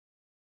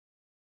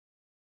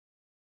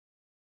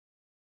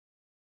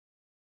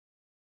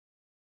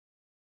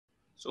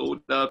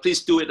So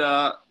please do it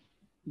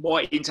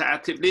more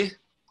interactively.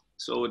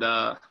 So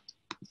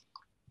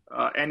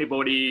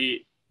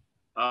anybody,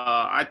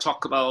 I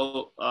talk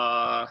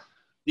about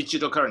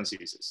digital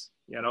currencies,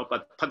 you know,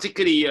 but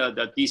particularly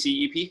the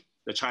DCEP,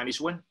 the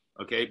Chinese one,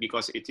 okay,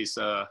 because it is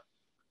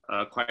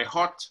quite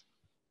hot,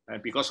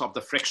 and because of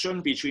the friction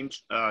between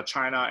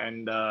China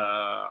and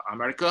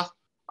America,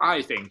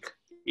 I think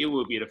it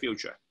will be the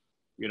future.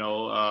 You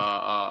know,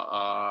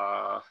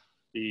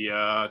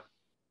 the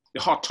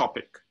hot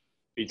topic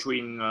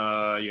between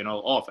you know,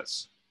 all of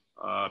us,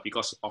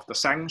 because of the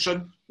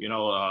sanction. You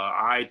know,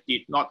 I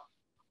did not,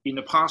 in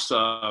the past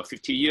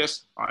 50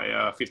 years,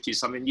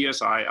 50-something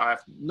years, I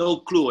have no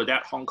clue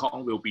that Hong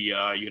Kong will be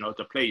you know,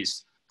 the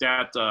place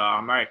that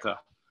America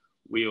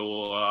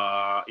will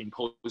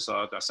impose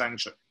the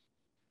sanction.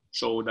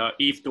 So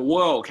if the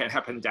world can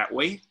happen that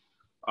way,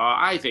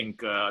 I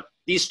think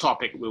this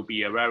topic will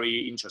be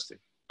very interesting.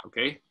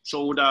 Okay,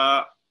 so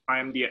I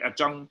am the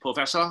adjunct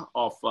professor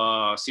of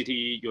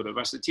City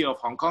University of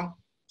Hong Kong.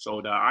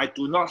 So I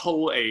do not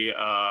hold a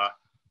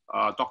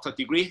doctorate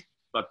degree,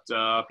 but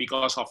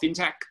because of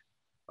FinTech,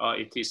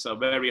 it is a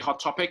very hot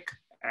topic,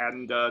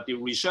 and the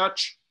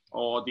research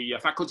or the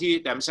faculty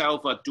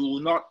themselves do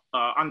not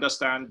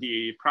understand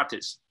the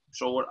practice.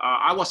 So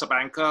I was a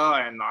banker,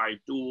 and I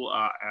do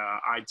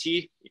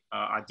IT.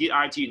 I did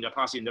IT in the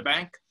past in the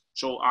bank,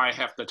 so I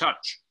have the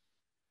touch.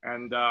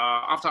 And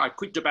after I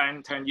quit the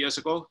bank 10 years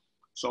ago,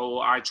 so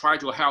I try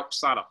to help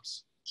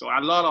startups. So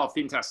a lot of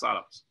FinTech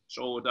startups.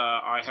 So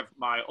I have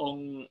my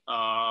own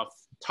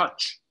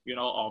touch, you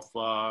know, of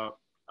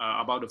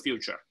about the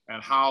future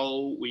and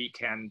how we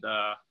can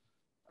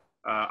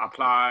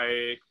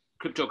apply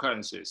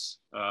cryptocurrencies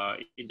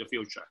in the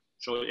future.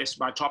 So it's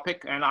my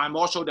topic, and I'm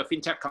also the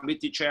FinTech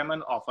Committee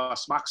Chairman of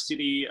Smart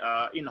City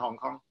in Hong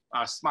Kong,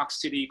 Smart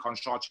City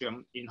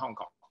Consortium in Hong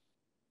Kong.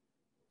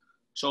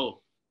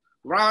 So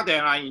rather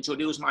than I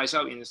introduce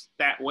myself in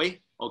that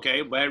way,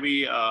 okay,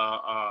 very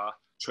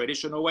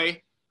traditional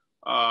way,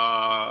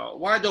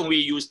 why don't we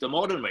use the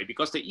modern way?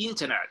 Because the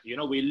internet, you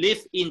know, we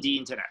live in the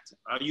internet.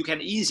 You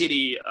can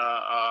easily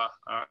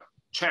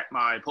check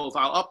my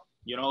profile up,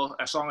 you know,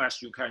 as long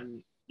as you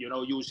can, you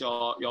know, use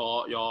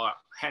your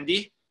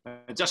handy.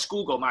 Just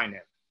Google my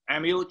name,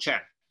 Emil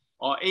Chan,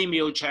 or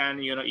Emil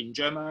Chan, you know, in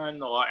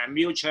German, or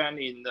Emil Chan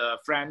in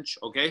French.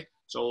 Okay,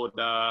 so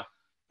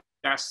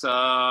that's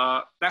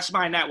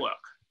my network.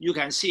 You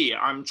can see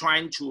I'm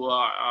trying to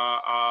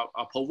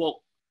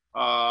provoke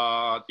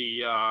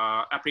the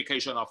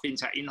application of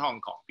FinTech in Hong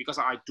Kong, because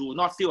I do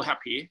not feel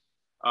happy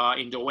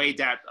in the way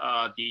that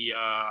the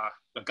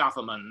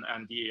government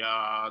and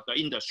the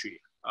industry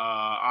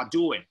are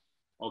doing,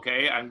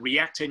 okay, and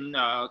reacting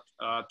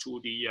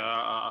to the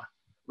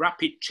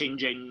rapid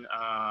changing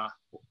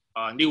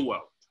new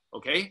world,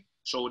 okay?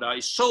 So that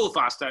is so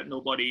fast that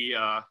nobody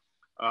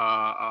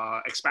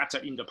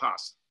expected in the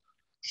past.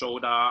 So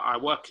I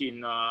work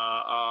in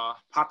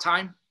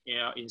part-time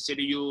in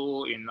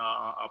CityU, in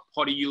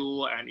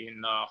PolyU, and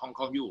in Hong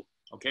Kong U,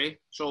 okay?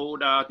 So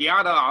the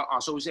other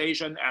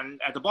association,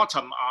 and at the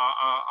bottom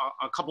are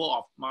a couple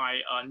of my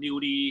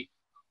newly,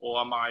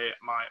 or my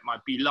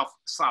beloved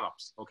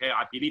startups, okay?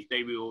 I believe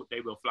they will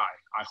fly.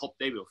 I hope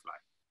they will fly.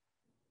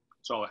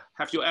 So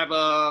have you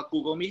ever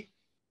Googled me?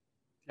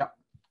 Yeah.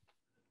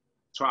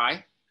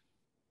 Try,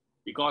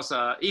 because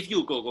if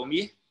you Google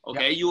me,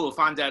 okay, yeah, you will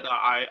find that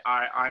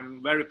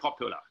I'm very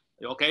popular.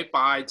 Okay,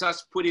 by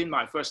just putting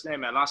my first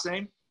name and last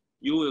name,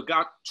 you will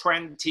get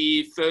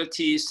 20,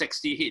 30,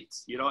 60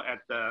 hits, you know,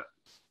 at the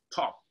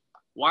top.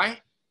 Why?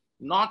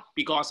 Not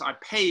because I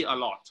pay a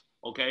lot,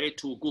 okay,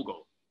 to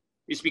Google.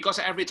 It's because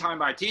every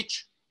time I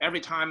teach, every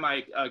time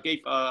I gave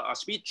a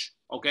speech,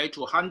 okay,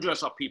 to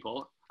hundreds of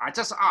people, I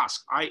just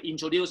ask, I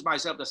introduce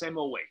myself the same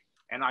old way,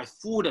 and I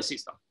fool the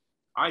system.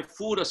 I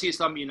fool the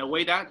system in a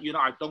way that, you know,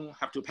 I don't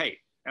have to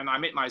pay. And I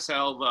make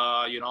myself,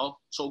 you know,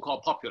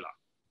 so-called popular.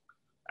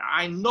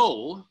 I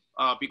know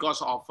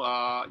because of,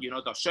 you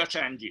know, the search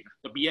engine,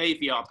 the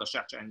behavior of the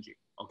search engine,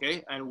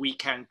 okay? And we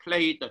can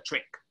play the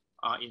trick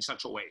in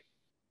such a way.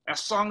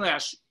 As long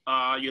as,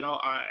 you know,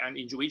 an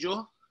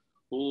individual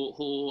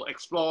who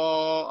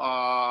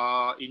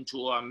explore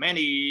into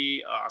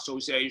many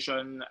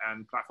association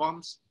and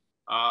platforms,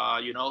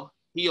 you know,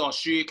 he or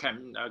she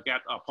can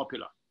get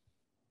popular.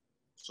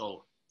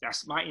 So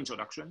that's my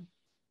introduction.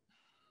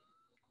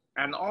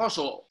 And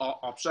also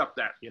observe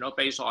that, you know,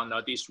 based on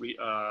this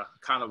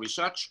kind of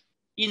research,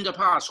 in the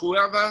past,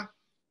 whoever,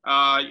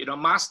 you know,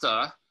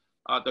 master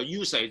the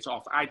usage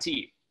of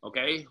IT,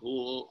 okay,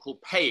 who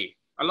pay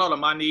a lot of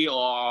money,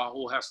 or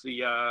who has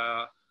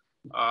the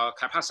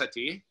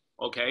capacity,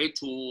 okay,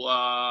 to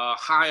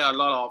hire a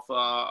lot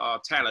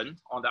of talent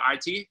on the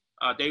IT,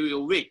 they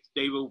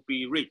will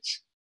be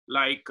rich,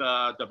 like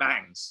the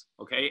banks,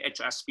 okay,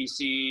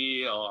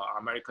 HSBC or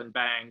American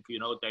Bank, you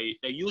know, they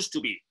used to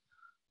be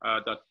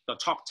the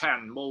top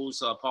 10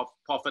 most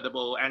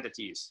profitable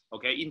entities,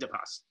 okay, in the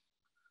past.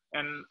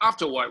 And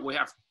afterward, we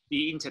have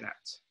the internet.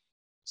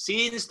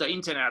 since the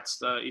internet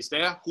is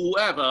there,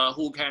 whoever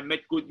who can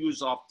make good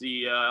use of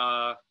the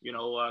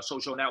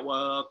social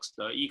networks,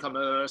 the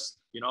e-commerce,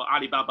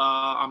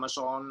 Alibaba,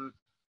 Amazon,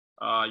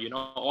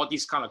 all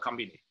these kind of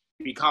company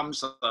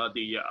becomes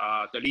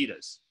the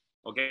leaders.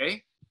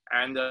 Okay,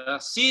 and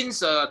since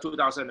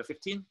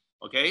 2015,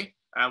 okay,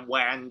 and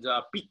when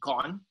the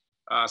Bitcoin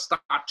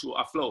start to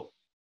flow,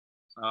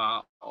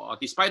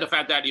 despite the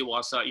fact that it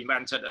was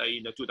invented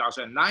in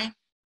 2009,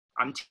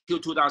 until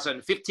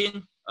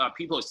 2015,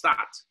 people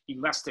start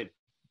investing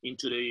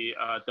into the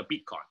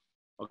Bitcoin.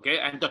 Okay,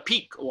 and the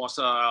peak was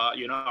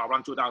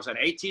around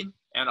 2018,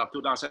 end of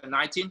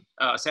 2019,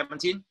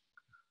 17,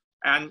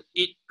 and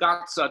it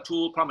got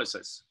two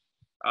promises.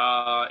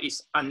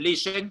 It's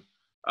unleashing,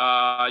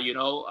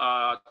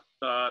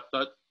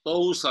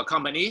 those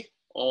company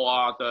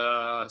or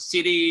the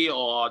city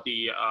or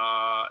the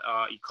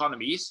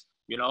economies,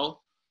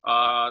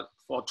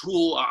 for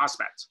two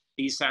aspects: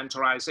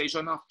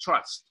 decentralization of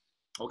trust.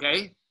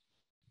 Okay,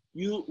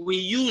 we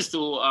used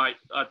to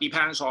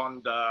depends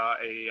on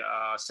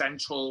a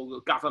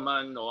central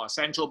government or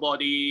central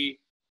body,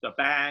 the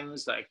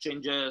banks, the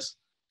exchanges,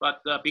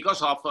 but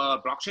because of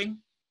blockchain,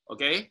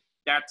 okay,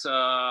 that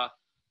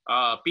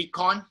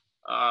Bitcoin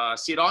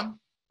sit on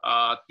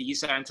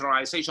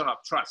decentralization of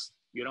trust,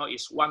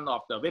 is one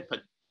of the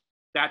weapons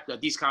that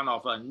this kind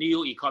of a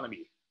new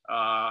economy,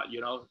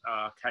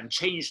 can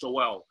change the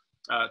world,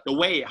 the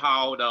way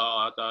how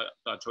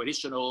the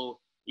traditional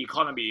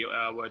economy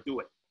were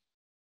doing.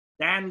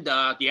 Then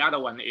the other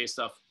one is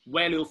the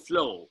value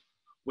flow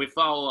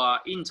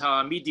without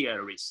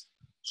intermediaries,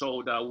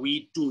 so that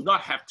we do not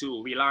have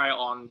to rely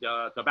on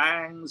the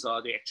banks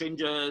or the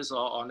exchanges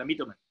or on the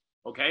middlemen.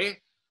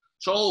 Okay,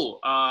 so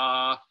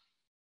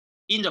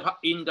in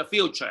the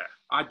future,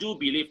 I do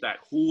believe that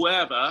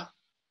whoever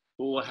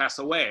who has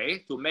a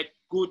way to make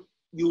good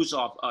use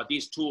of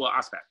these two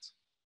aspects,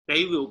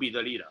 they will be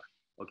the leader.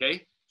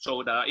 Okay,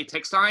 so it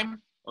takes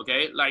time.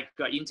 Okay, like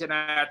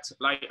internet,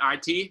 like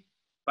IT,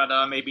 but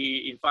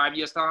maybe in 5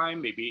 years'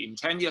 time, maybe in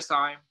 10 years'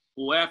 time,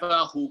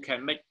 whoever who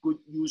can make good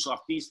use of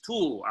these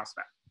two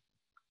aspects,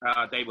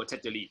 they will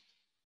take the lead.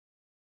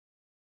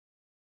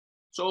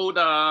 So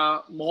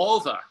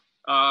moreover,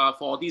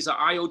 for these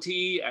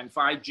IoT and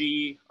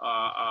 5G,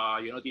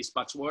 these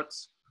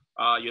buzzwords,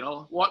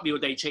 what will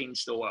they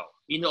change the world?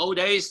 In the old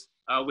days,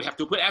 we have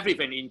to put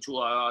everything into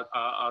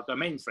the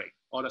mainframe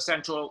or the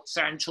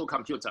central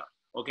computer.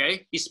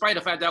 Okay, despite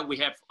the fact that we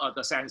have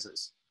the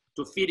sensors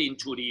to fit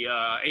into the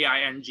AI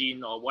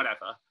engine or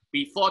whatever.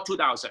 Before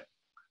 2000,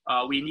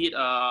 we need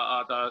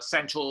the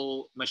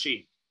central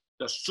machine,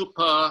 the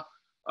super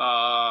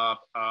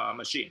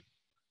machine.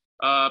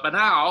 But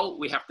now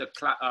we have the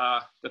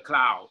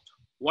cloud.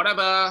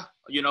 Whatever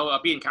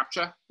being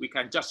captured, we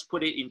can just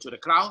put it into the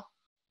cloud,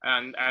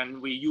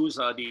 and we use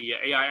the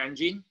AI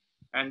engine,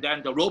 and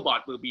then the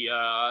robot will be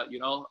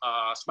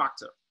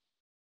smarter.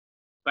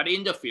 But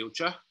in the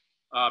future,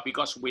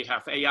 because we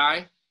have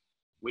AI,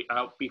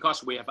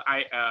 because we have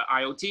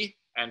IoT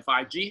and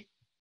 5G,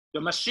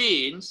 the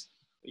machines,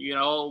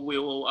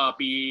 will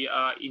be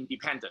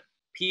independent,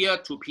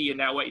 peer-to-peer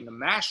network in the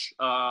mesh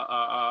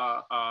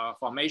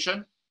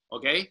formation.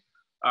 Okay,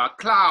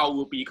 cloud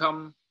will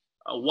become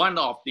one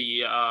of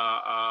the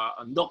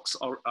nodes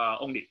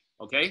only.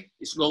 Okay,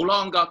 it's no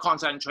longer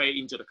concentrated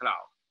into the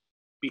cloud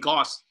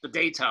because the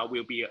data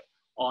will be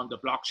on the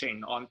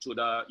blockchain, onto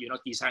the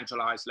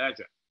decentralized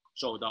ledger.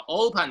 So the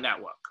open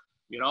network,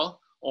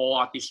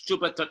 or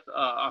distributed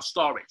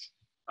storage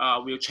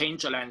will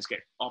change the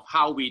landscape of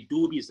how we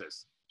do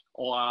business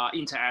or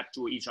interact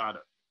to each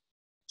other.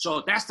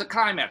 So that's the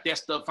climate,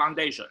 that's the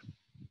foundation.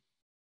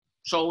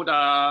 So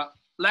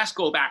let's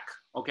go back,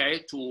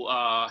 okay, to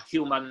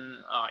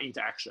human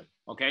interaction,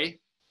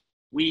 okay?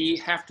 We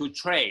have to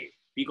trade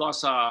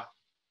because a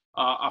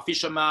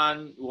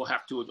fisherman will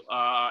have to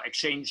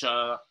exchange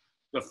the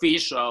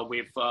fish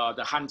with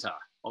the hunter,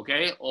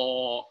 okay?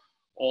 Or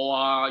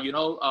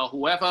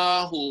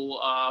whoever who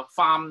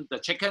farm the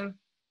chicken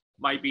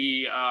might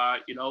be,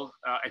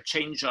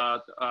 exchange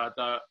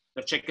the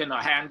chicken or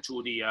hen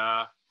to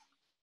the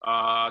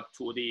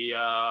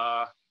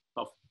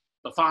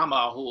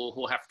farmer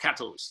who have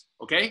cattle,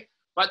 okay?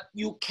 But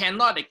you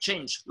cannot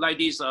exchange like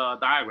this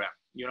diagram,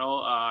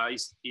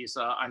 is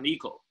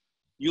unequal.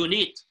 You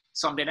need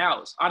something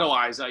else,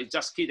 otherwise it's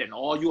just kidding.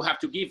 Or you have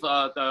to give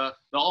the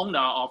owner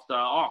of the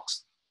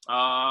ox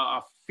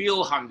a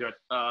few hundred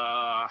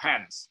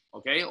hens,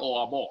 okay,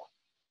 or more.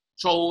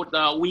 So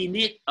we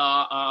need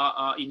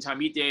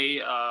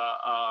intermediate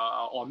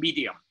or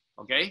medium,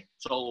 okay?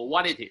 So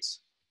what it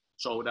is?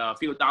 So a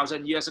few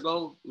thousand years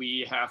ago,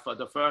 we have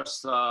the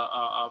first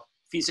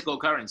physical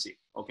currency,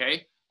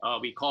 okay?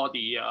 We call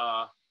the,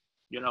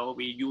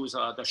 we use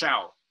the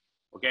shell,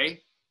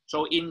 okay?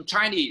 So in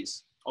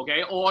Chinese,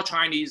 okay, all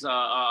Chinese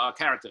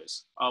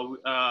characters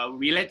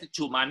related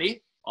to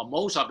money, or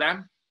most of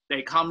them,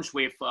 they comes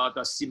with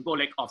the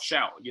symbolic of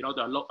shell, the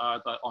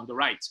on the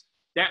right.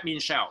 That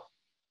means shell.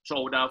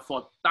 So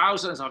for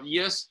thousands of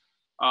years,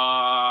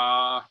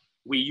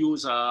 we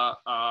use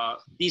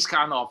this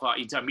kind of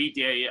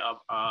intermediate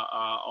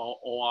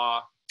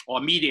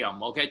or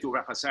medium, okay, to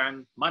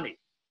represent money.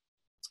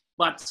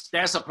 But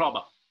there's a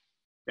problem.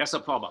 There's a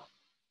problem.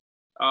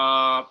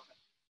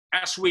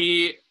 As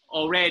we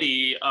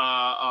already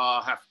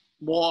have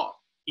more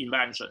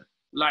invention,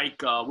 like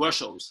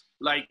virtuals,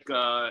 like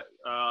the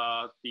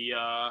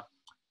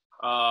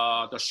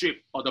ship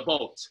or the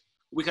boat.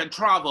 We can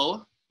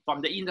travel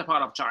from the inner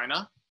part of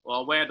China,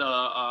 or where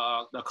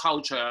the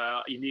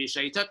culture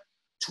initiated,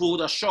 to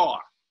the shore,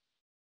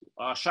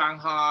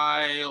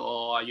 Shanghai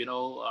or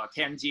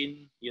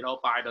Tianjin,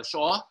 by the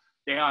shore.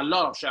 There are a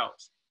lot of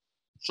shells.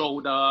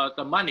 So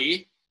the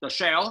money, the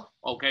shell,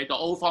 okay, the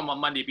old form of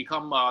money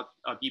become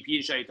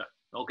depreciated.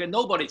 Okay,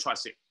 nobody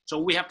trusts it. So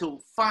we have to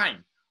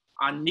find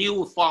a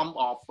new form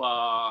of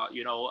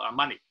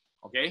money.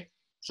 Okay,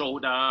 so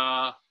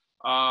the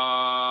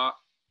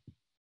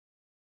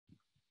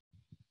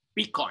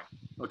Bitcoin,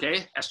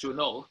 okay, as you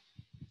know,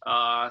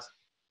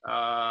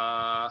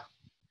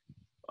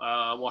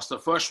 was the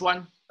first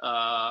one.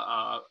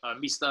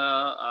 Mr.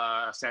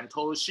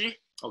 Satoshi,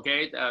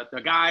 okay,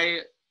 the guy,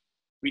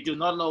 we do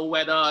not know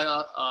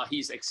whether he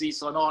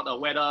exists or not, or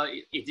whether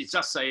it is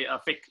just a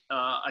fake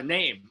a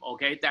name,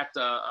 okay, that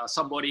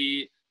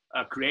somebody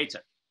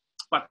created.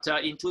 But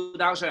in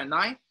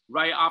 2009,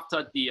 right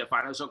after the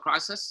financial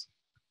crisis,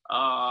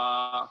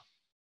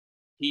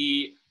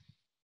 he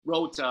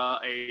wrote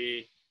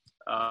a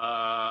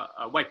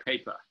white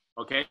paper,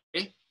 okay,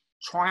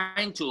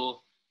 trying to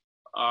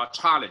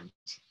challenge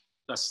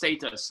the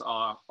status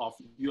of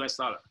US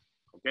dollar,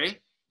 okay?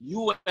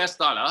 US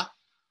dollar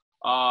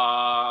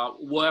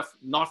worth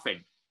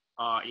nothing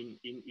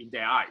in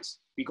their eyes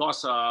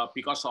because of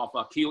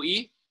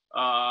QE,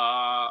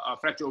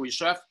 Federal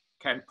Reserve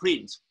can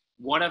print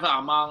whatever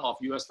amount of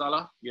US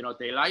dollar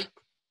they like,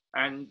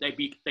 and they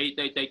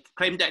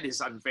claim that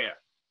is unfair.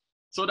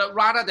 So that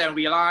rather than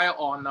rely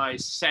on a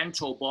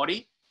central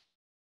body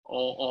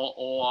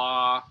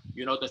or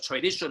the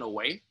traditional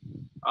way,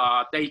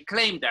 they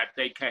claim that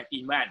they can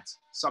invent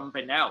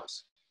something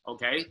else,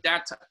 okay,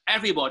 that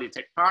everybody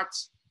take part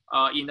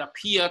in a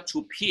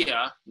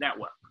peer-to-peer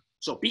network.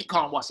 So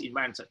Bitcoin was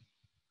invented.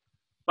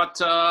 But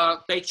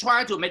they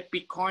try to make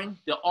Bitcoin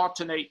the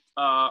alternate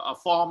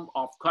form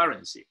of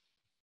currency.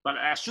 But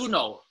as you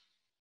know,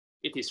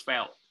 it is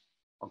failed,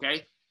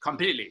 okay,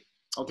 completely,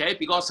 okay,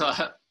 because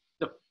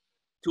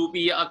to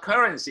be a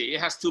currency, it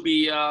has to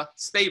be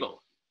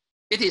stable.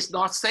 It is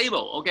not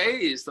stable, okay,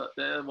 it's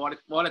the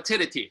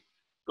volatility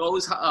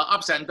goes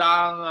ups and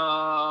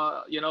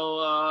down,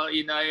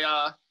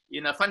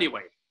 in a funny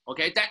way,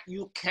 okay, that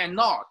you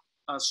cannot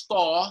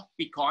store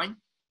Bitcoin,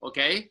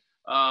 okay,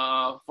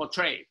 for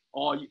trade,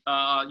 or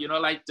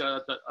like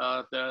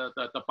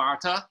the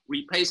barter,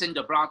 replacing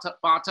the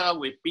barter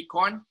with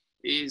Bitcoin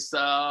is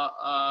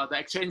the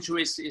exchange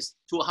risk is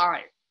too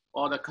high,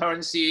 or the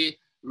currency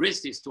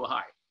risk is too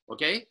high,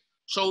 okay.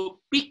 So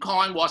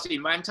Bitcoin was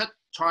invented,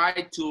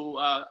 tried to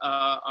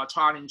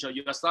challenge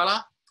US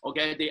dollar,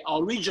 okay. The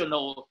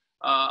original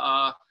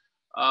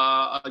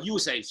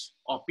usage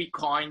of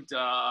Bitcoin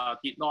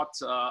did not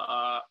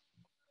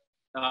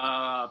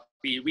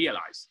be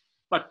realized.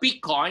 But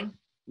Bitcoin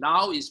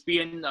now is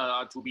being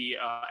to be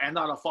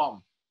another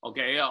form,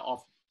 okay,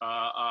 of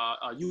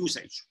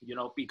usage.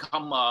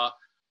 Become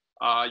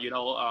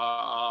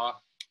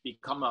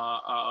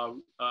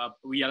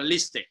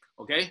realistic,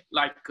 okay,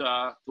 like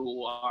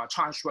to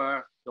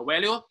transfer the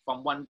value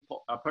from one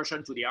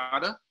person to the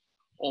other,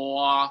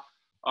 or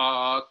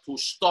to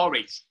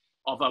storage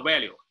of a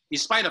value,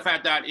 despite the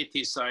fact that it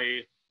is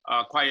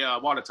quite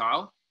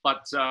volatile.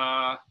 But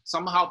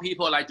somehow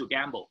people like to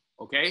gamble,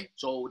 okay.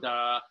 So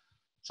the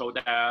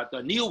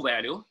new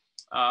value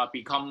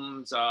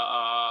becomes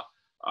the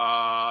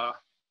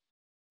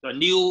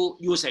new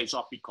usage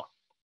of Bitcoin.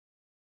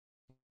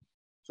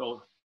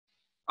 So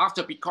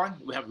after Bitcoin,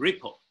 we have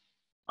Ripple.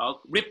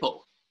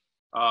 Ripple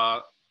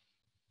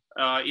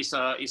is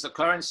a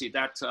currency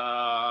that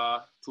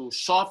to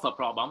solve a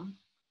problem,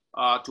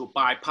 to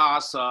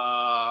bypass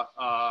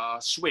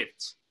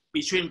SWIFT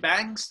between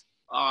banks.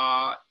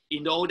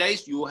 In the old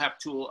days, you have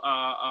to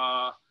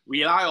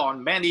rely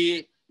on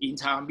many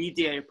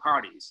intermediate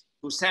parties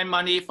to send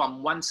money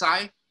from one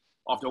side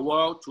of the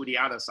world to the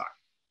other side.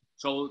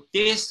 So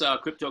this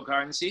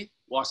cryptocurrency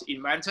was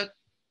invented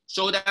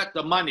so that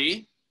the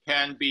money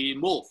can be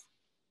moved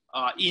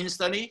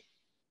instantly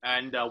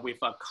and with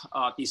a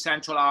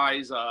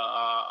decentralized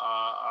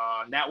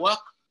network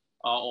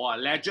or a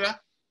ledger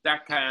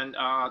that can,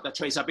 the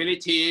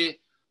traceability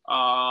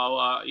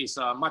is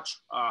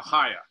much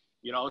higher,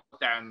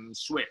 than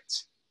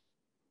SWIFT.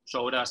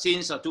 So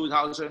since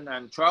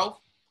 2012,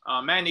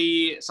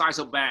 many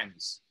sizable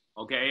banks,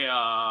 okay,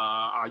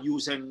 are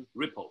using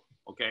Ripple,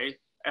 okay,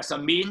 as a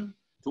mean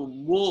to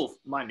move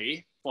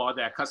money for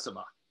their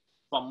customer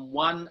from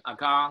one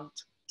account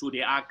to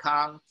the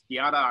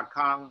other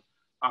account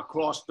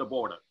across the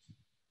border.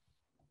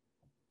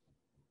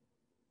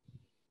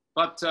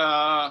 But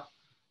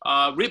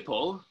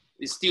Ripple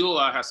still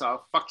has a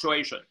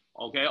fluctuation,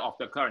 okay, of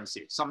the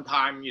currency.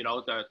 Sometimes, you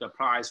know, the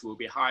price will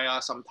be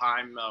higher,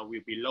 sometimes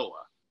will be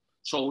lower.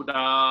 So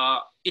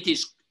it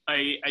is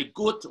a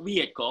good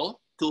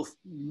vehicle to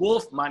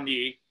move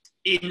money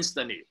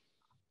instantly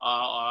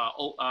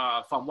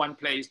from one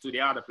place to the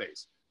other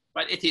place.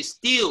 But it is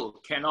still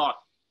cannot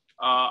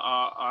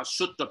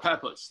suit the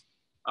purpose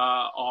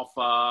of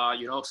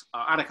you know,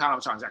 other kind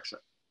of transaction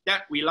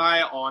that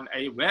rely on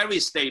a very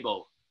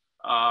stable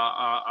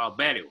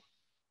value.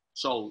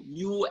 So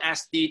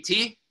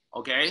USDT,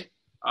 okay,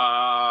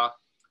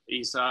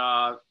 is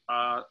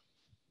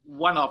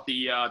one of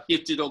the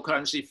digital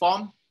currency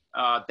form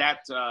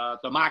that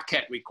the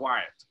market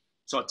required.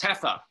 So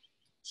Tether,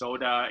 so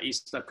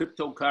is the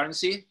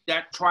cryptocurrency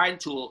that trying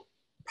to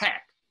peg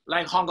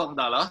like Hong Kong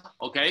dollar,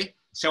 okay,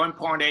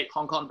 7.8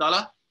 Hong Kong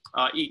dollar,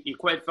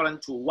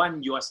 equivalent to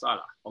 $1 US,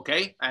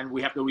 okay, and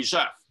we have the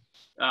reserve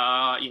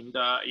in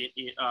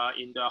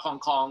the Hong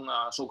Kong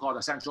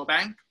so-called central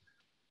bank.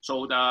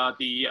 So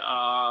the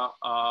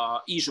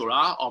issuer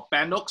of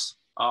banknotes,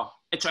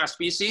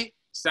 HSBC,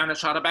 Standard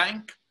Chartered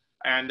Bank,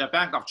 and the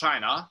Bank of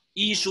China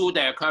issue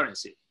their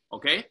currency,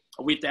 okay,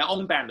 with their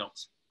own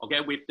banknotes, okay,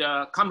 with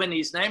the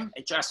company's name,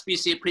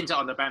 HSBC, printed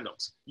on the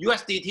banknotes.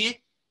 USDT,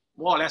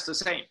 more or less the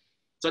same.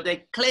 So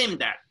they claim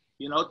that,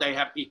 you know, they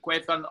have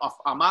equivalent of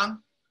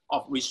amount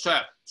of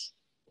reserve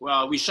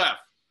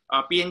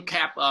being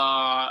kept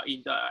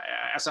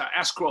as an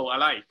escrow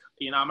alike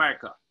in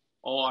America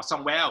or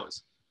somewhere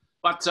else.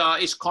 But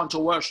it's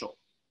controversial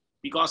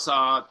because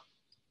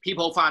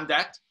people find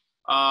that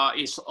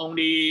it's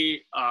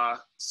only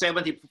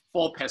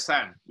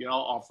 74%, you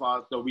know,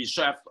 of the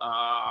reserve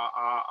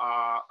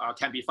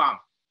can be found.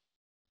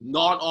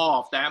 Not all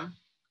of them,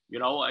 you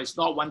know, it's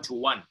not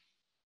one-to-one.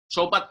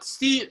 So, but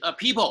still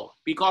people,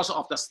 because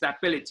of the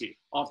stability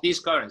of this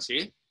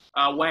currency,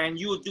 when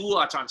you do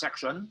a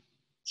transaction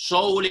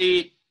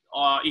solely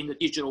in the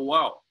digital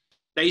world,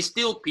 they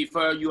still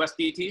prefer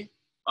USDT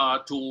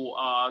to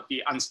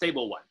the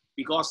unstable one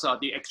because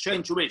the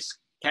exchange risk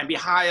can be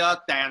higher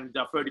than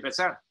the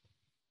 30%.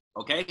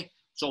 Okay,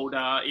 so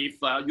if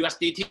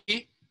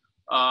USDT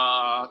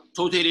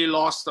totally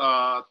lost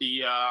or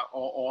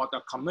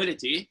the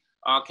community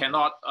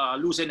cannot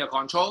loosen the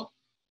control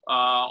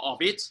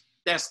of it,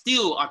 there's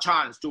still a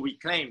chance to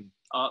reclaim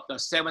the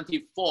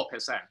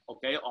 74%,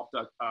 okay, of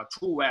the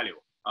true value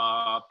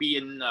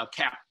being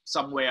kept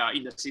somewhere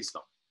in the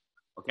system.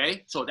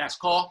 Okay, so that's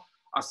called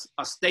a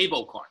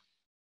stable coin.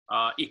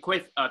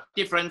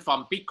 Different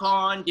from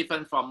Bitcoin,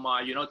 different from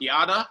you know, the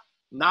other.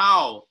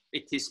 Now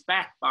it is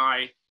backed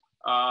by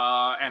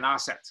an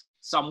asset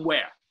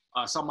somewhere,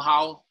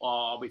 somehow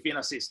within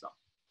a system.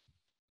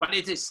 But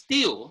it is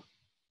still,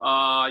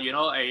 you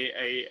know,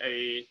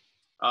 a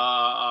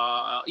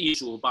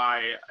issue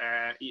by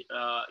an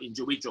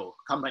individual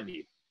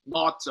company,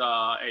 not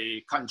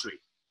a country.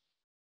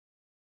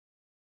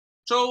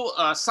 So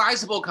a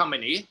sizable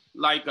company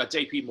like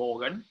JP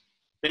Morgan,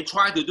 they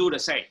try to do the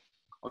same,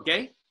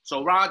 okay?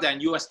 So rather than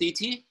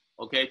USDT,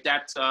 okay,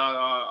 that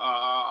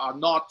are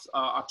not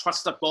a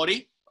trusted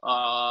body,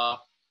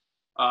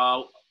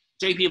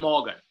 JP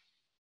Morgan,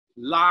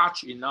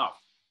 large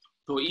enough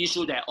to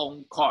issue their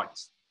own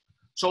coins.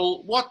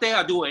 So what they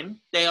are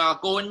doing, they are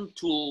going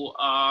to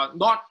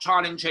not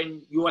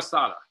challenging US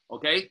dollar,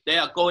 okay? They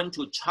are going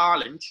to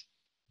challenge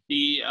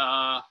the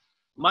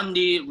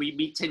money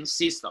remitting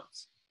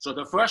systems. So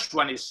the first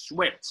one is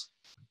SWIFT.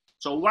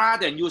 So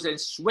rather than using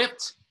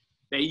SWIFT,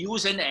 they're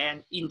using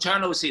an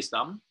internal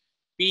system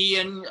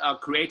being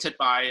created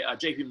by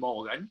JP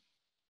Morgan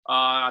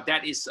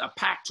that is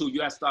pegged to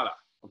US dollar,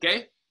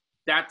 okay?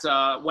 That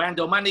when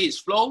the money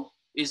is flow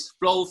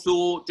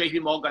through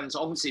JP Morgan's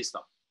own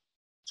system.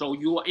 So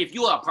if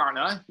you are a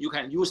partner, you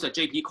can use the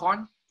JP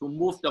coin to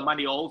move the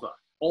money over.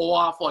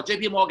 Or for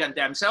JP Morgan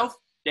themselves,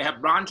 they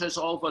have branches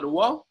all over the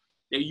world.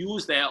 They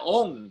use their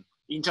own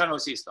internal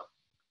system.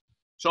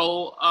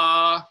 So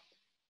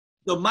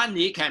the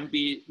money can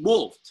be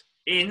moved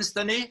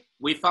instantly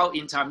without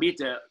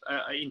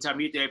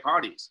intermediate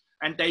parties.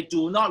 And they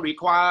do not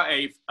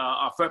require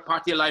a third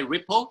party like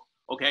Ripple,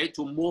 okay,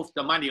 to move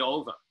the money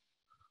over.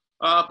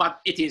 But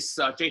it is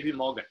JP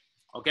Morgan,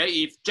 okay?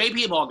 If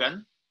JP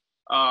Morgan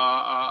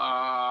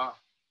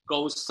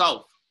goes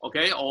south,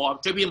 okay, or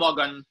JP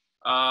Morgan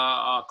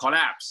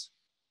collapse,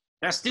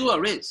 there's still a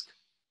risk,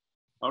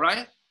 all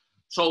right?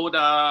 So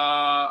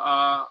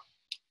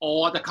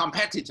or the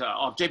competitor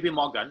of JP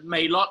Morgan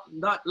may not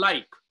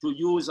like to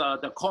use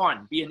the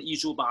coin being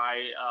issued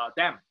by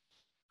them.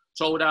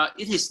 So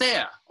it is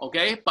there,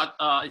 okay, but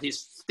it is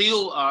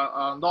still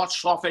not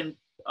solving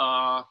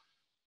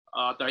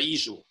the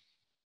issue.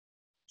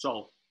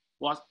 So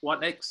what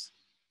next?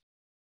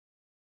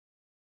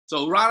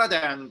 So rather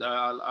than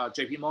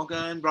JP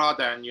Morgan,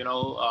 rather than, you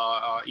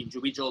know,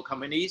 individual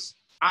companies,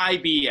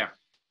 IBM,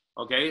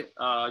 okay,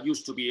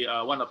 used to be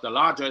one of the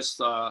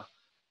largest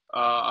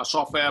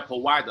software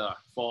provider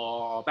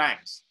for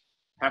banks,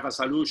 have a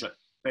solution.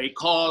 They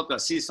call the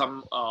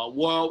system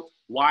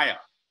WorldWire,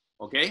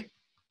 okay?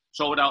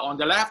 So on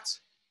the left,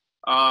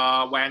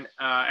 when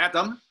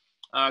Adam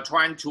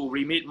trying to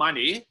remit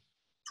money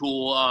to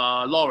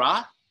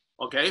LoRa,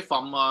 okay,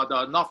 from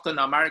the Northern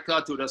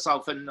America to the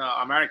Southern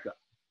America.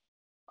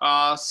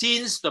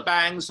 Since the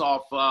banks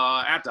of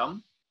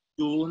Adam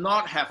do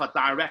not have a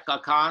direct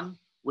account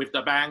with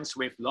the banks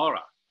with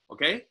LoRa,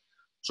 okay?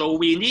 So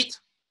we need,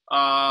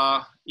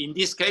 in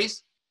this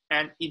case,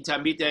 an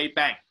intermediate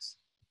banks,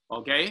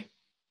 okay?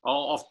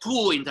 Or of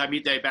two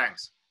intermediate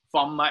banks,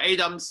 from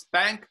Adam's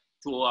bank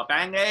to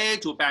bank A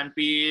to bank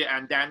B,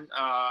 and then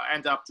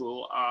end up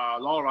to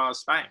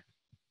LoRa's bank.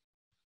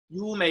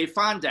 You may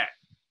find that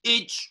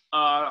each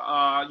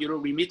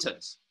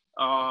remittance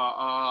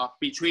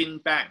between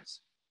banks,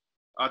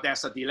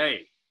 there's a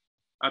delay.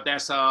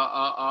 There's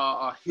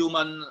a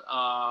human,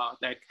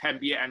 there can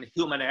be a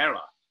human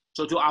error.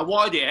 So to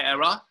avoid the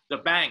error, the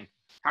bank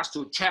has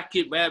to check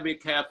it very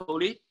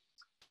carefully.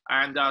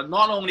 And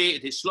not only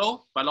it is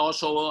slow, but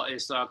also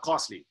it's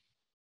costly.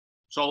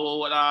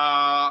 So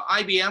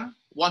IBM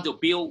want to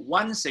build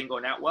one single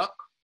network.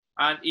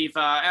 And if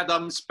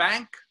Adam's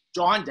bank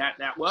join that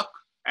network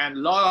and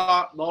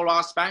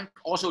LoRa's bank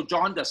also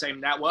join the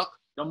same network,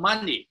 the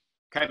money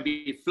can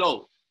be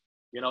flowed,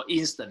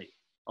 instantly,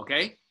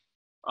 okay?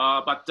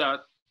 But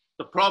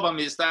the problem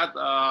is that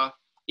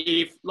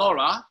if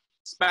LoRa's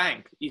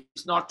bank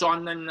is not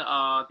joining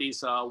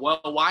this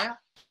worldwide,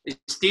 it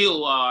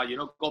still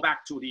go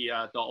back to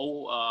the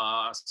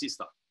old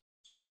system.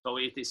 So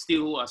it is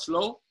still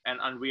slow and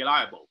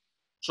unreliable.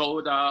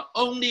 So the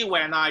only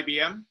when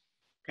IBM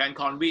can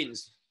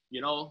convince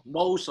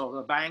most of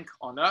the bank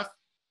on earth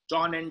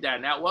joining their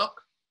network,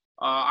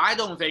 I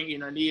don't think in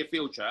the near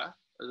future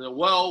the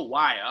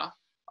worldwide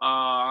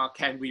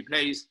can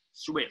replace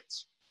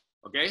SWIFT.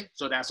 Okay,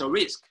 so there's a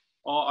risk,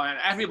 and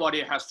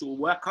everybody has to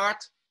work hard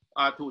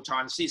to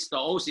transit the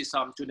old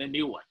system to the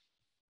new one.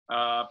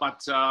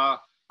 But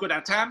good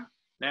attempt,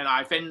 then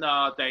I think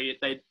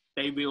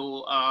they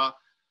will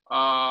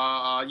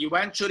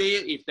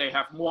eventually, if they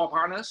have more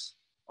partners,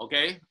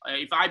 okay,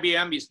 if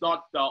IBM is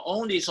not the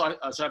only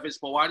service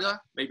provider,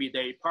 maybe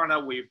they partner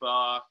with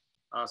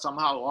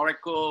somehow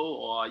Oracle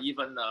or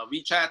even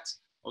WeChat,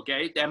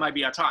 okay, there might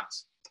be a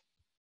chance.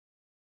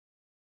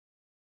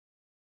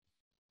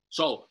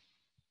 So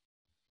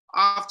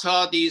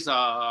after these,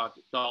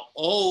 the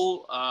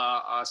old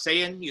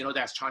saying,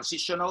 that's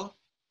transitional,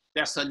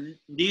 there's a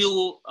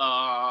new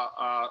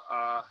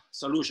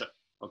solution,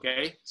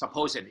 okay,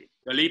 supposedly,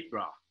 the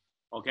Libra,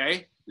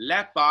 okay,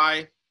 led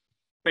by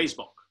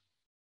Facebook.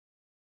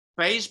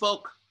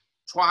 Facebook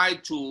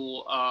tried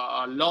to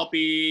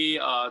lobby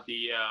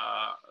the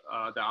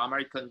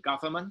American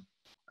government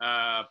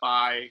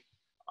by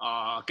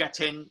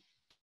getting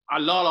a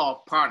lot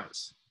of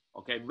partners,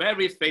 okay,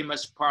 very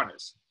famous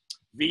partners.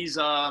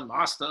 Visa,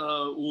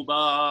 Master,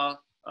 Uber,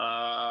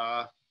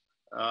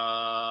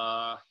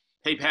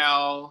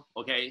 PayPal,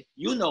 okay,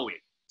 you know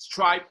it,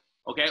 Stripe,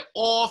 okay,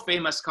 all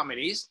famous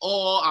companies,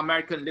 all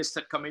American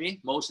listed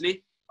company,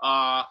 mostly,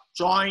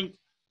 joined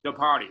the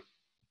party.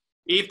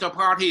 If the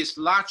party is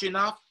large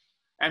enough,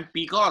 and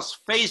because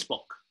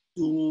Facebook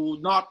do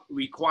not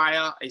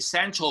require a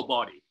central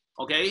body,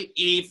 okay,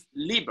 if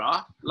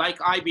Libra, like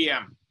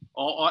IBM,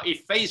 or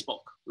if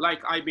Facebook,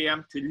 like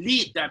IBM, to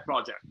lead that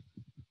project,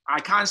 I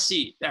can't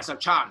see there's a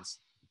chance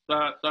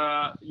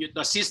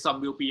the system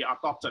will be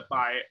adopted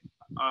by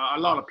a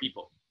lot of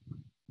people.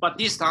 But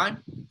this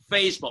time,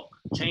 Facebook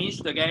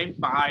changed the game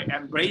by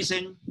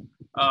embracing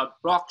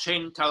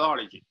blockchain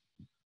technology.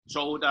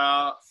 So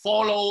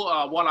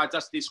follow what I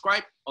just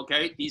described,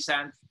 okay,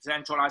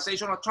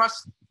 decentralization of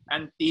trust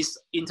and these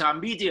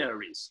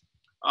intermediaries.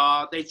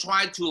 They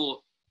try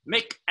to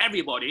make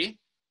everybody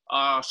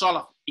sort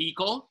of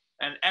equal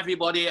and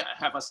everybody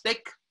have a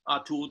stake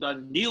to the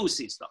new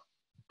system.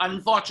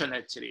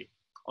 Unfortunately,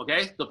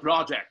 okay, the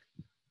project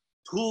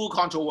too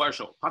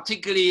controversial,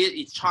 particularly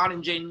it's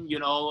challenging,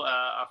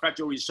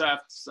 Federal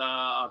Reserve's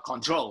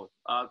control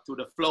to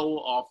the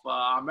flow of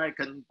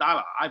American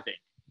dollar, I think.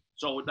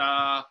 So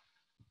the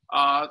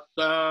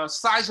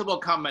sizable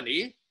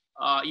company,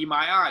 in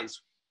my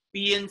eyes,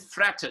 being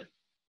threatened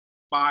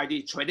by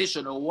the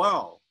traditional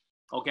world.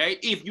 Okay,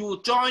 if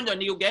you join the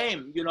new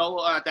game,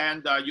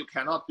 then you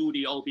cannot do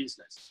the old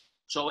business.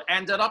 So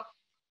ended up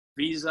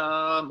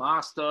Visa,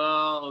 Master,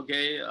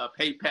 okay,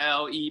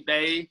 PayPal,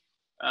 eBay,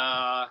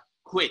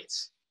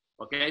 quit,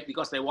 okay,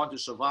 because they want to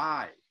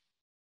survive,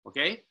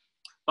 okay.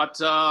 But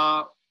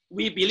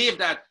we believe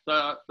that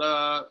the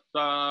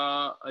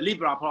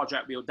Libra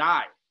project will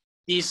die,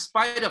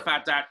 despite the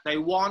fact that they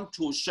want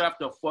to serve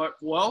the third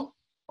world,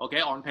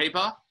 okay, on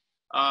paper,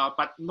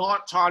 but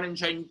not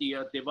challenging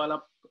the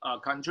developed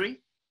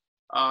country.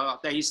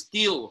 They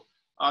still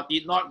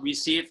did not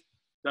receive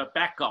the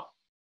backup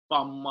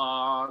from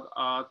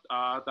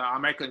the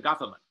American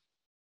government.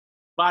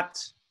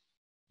 But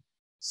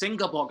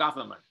Singapore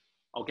government,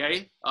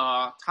 okay,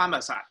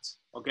 Thammasat,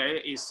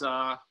 okay, is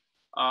a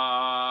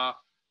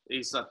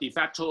de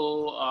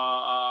facto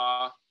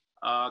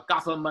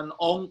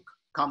government-owned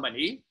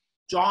company,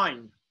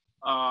 joined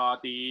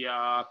the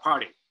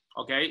party,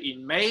 okay.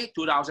 In May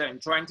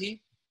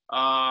 2020,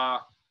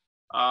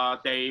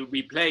 they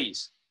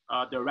replaced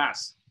the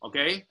rest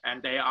okay?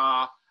 And they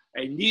are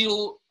a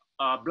new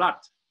blood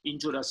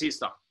into the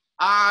system.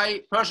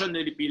 I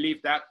personally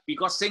believe that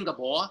because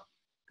Singapore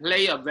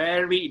play a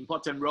very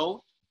important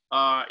role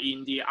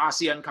in the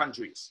ASEAN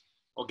countries,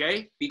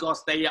 okay?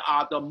 Because they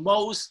are the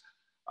most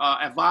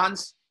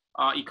advanced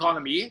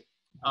economy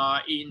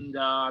in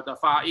the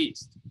Far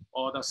East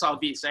or the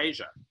Southeast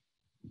Asia.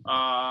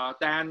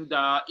 Then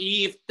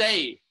if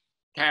they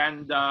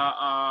can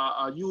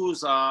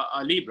use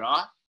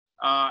Libra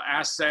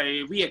as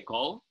a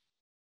vehicle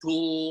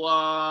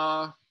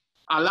to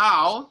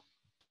allow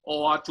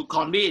or to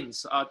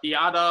convince the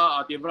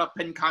other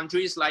developing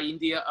countries like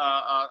India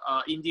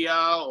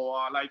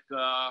or like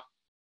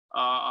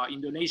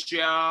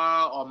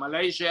Indonesia or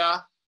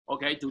Malaysia,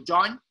 okay, to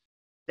join,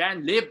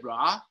 then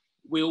Libra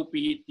will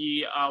be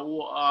the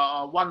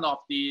one of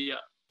the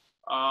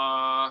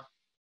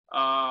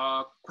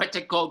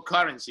critical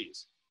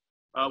currencies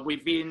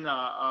within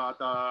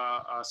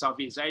the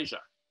Southeast Asia.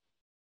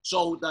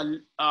 So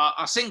the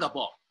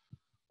Singapore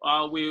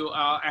will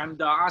and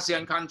the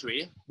ASEAN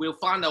country will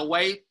find a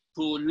way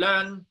to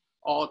learn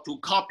or to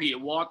copy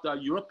what the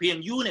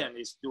European Union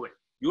is doing.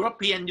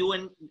 European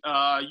Union,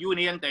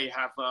 they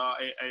have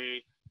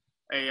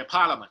a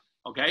parliament,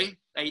 okay?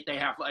 They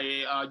have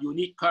a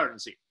unique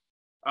currency.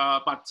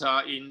 But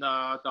in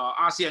the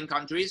ASEAN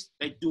countries,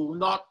 they do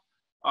not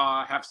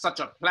have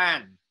such a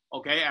plan,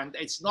 okay? And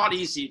it's not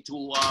easy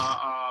to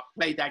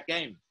play that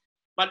game.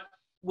 But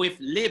with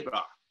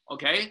Libra,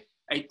 okay,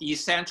 a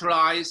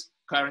decentralized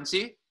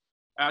currency,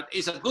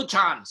 it's a good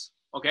chance,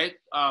 okay,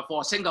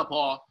 for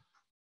Singapore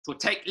to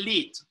take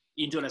lead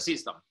into the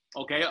system,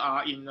 okay,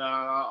 or in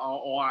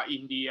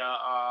the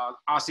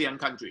ASEAN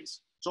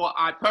countries. So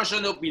I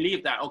personally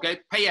believe that, okay,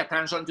 pay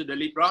attention to the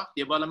Libra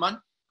development,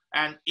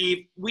 and if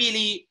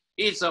really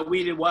it's a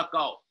really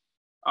workout,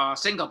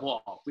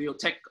 Singapore will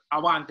take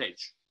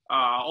advantage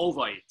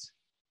over it.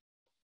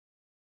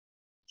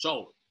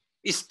 So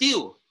it's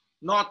still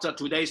not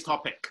today's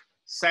topic,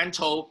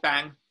 central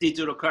bank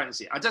digital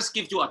currency. I just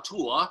give you a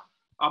tour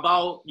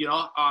about, you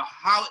know,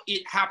 how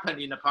it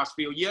happened in the past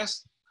few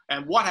years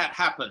and what had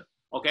happened,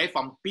 okay,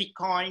 from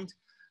Bitcoin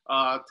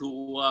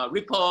to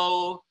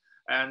Ripple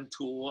and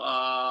to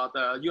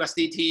the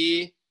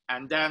USDT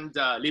and then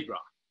the Libra,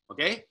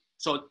 okay?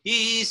 So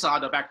these are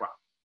the background,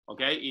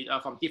 okay,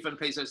 from different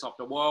places of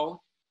the world.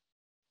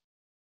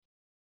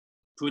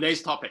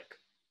 Today's topic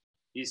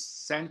is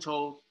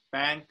central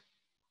bank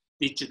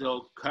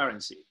digital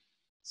currency.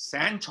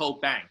 Central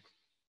bank,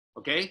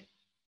 okay?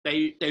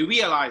 They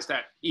realize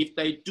that if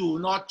they do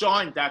not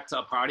join that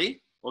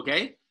party,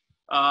 okay,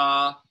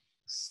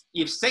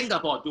 if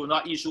Singapore do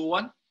not issue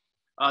one,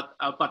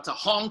 but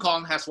Hong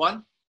Kong has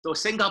one, so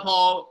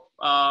Singapore,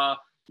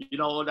 you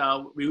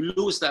know, will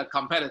lose their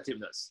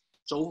competitiveness.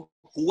 So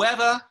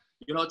whoever,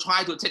 you know,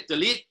 try to take the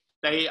lead,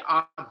 they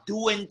are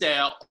doing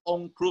their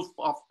own proof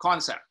of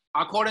concept.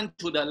 According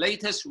to the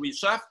latest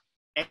research,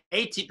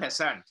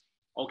 80%,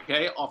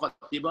 okay, of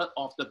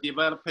the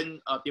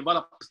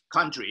developed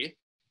country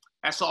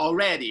has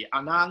already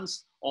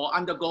announced or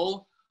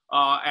undergo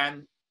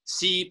an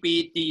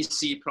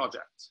CBDC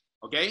project,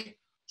 okay?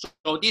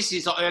 So this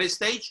is an early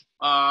stage.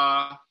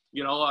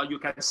 You know, you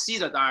can see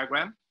the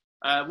diagram.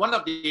 One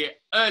of the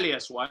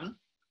earliest one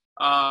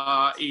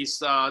is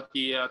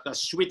the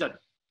Sweden,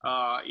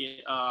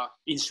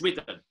 in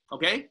Sweden,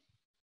 okay?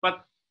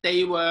 But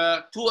they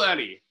were too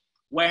early.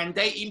 When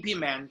they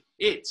implement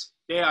it,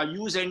 they are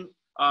using,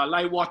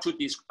 like what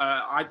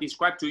I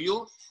described to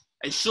you,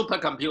 a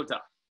supercomputer.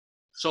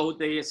 So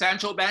the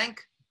central bank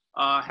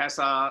has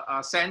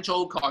a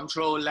central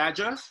control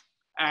ledger,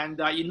 and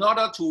in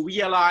order to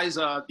realize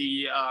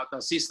the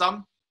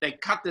system, they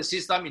cut the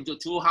system into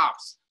two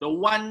halves. The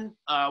one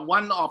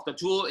of the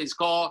two is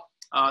called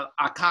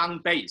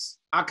account base.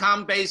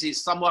 Account base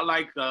is somewhat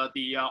like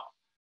the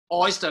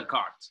Oyster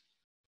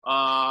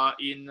card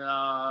in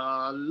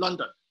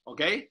London,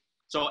 okay?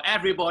 So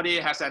everybody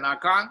has an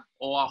account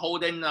or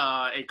holding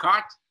a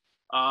card.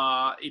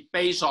 It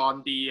based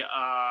on the,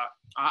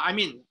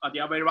 the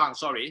other way around,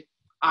 sorry.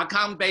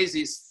 Account base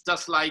is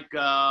just like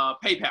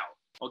PayPal,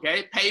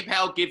 okay?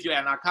 PayPal gives you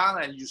an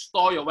account and you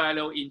store your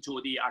value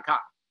into the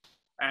account.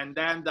 And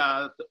then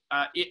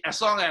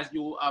as long as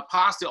you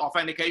pass the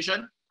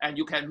authentication and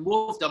you can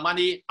move the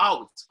money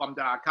out from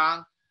the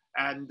account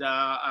and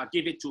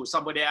give it to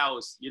somebody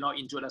else, you know,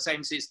 into the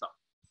same system.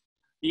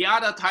 The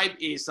other type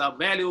is a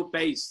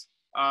value-based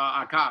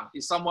account.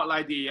 It's somewhat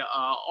like the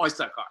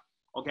Oyster card,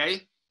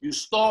 okay? You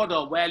store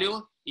the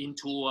value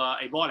into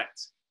a wallet.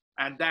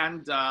 And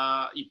then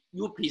if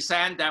you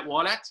present that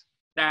wallet,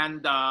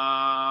 then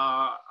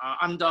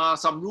under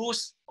some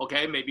rules,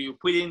 okay, maybe you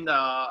put in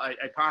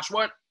a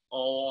password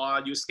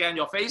or you scan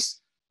your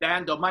face,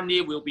 then the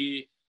money will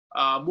be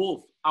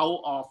moved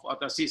out of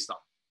the system.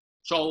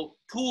 So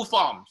two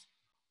forms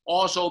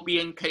also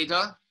being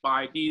catered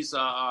by this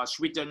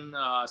Sweden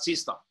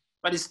system.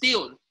 But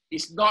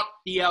it's not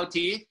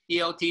DLT,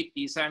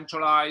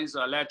 decentralized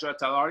ledger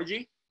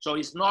technology. So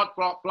it's not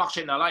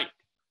blockchain alike.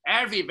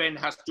 Everything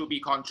has to be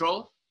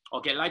controlled,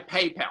 okay, like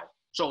PayPal.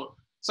 So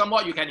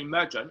somewhat you can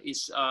imagine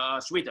is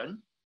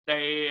Sweden.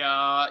 They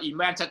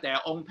invented their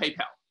own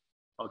PayPal.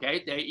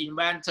 Okay, they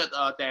invented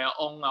their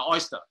own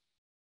Oyster.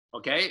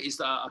 Okay, it's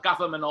a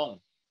government owned,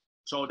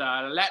 so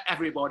let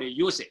everybody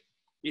use it.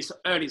 It's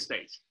early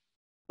stage,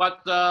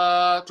 but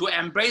to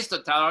embrace the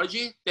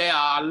technology, there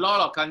are a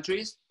lot of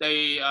countries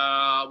they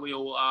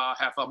will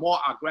have a more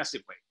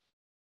aggressive way.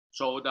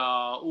 So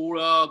the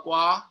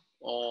Uruguay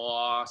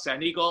or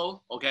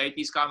Senegal, okay,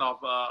 this kind of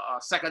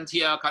second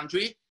tier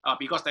country,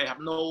 because they have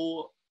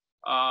no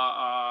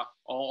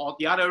or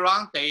the other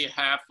round, they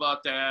have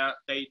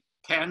they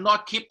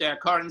cannot keep their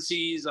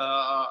currencies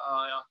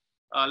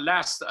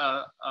less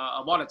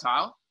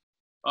volatile.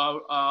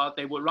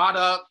 They would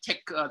rather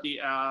take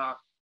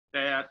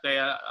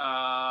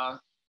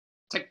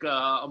take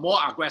a more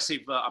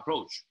aggressive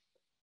approach.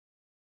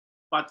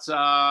 But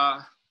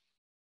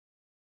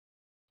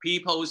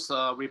People's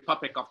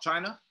Republic of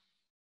China,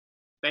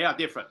 they are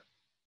different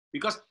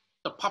because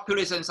the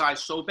population size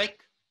is so big,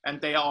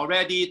 and they are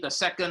already the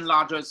second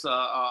largest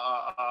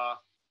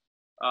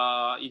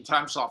in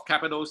terms of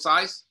capital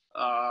size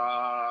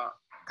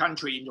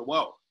country in the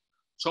world.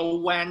 So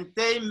when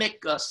they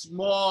make a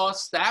small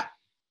step,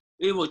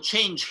 it will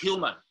change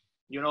human,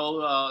 you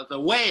know, the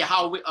way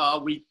how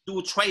we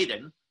do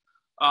trading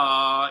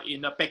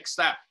in a big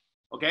step.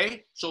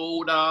 Okay,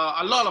 so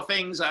a lot of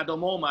things at the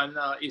moment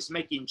is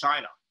made in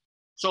China.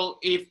 So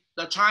if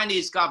the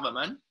Chinese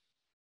government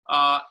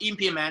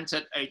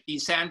implemented a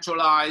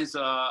decentralized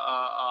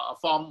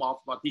form of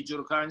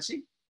digital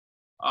currency,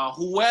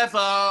 whoever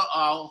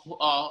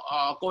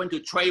are going to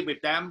trade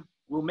with them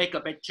will make a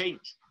big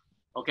change.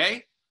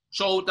 Okay,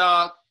 so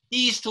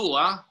these two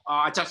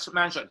I just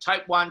mentioned,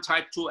 type 1,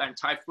 type 2, and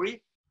type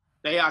 3,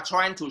 they are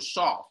trying to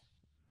solve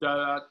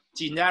the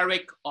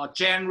generic or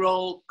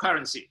general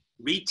currency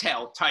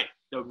retail type,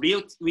 the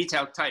real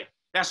retail type.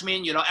 That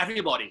means, you know,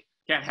 everybody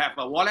can have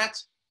a wallet,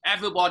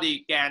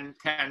 everybody can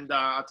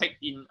take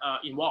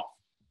involved.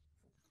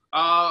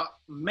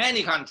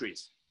 Many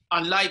countries,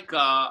 unlike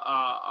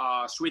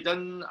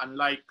Sweden,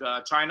 unlike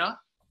China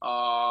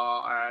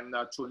and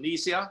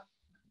Tunisia,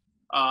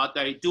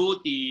 they do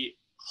the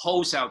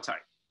wholesale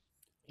type.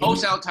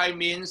 Wholesale type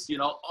means, you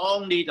know,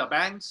 only the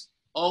banks,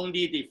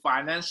 only the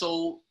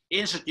financial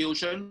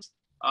institutions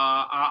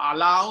are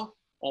allowed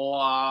or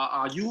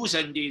are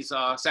using these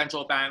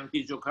central bank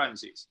digital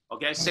currencies.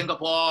 Okay,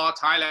 Singapore,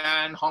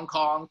 Thailand, Hong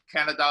Kong,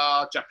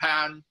 Canada,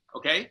 Japan.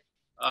 Okay,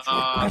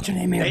 question,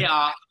 Emil. They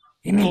are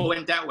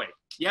going that way.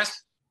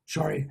 Yes.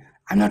 Sorry,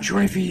 I'm not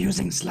sure if you're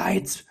using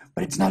slides,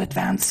 but it's not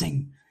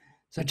advancing.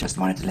 So I just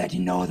wanted to let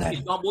you know that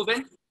it's not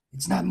moving.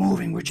 It's not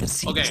moving. We're just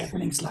seeing the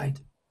opening slide.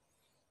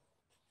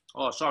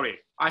 Oh, sorry.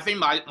 I think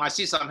my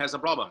system has a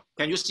problem.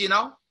 Can you see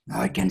now?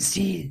 Now I can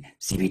see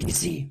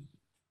CBDC.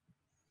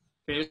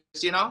 Can you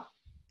see now?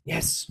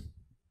 Yes.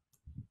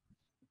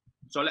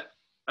 So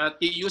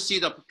did you see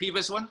the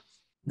previous one?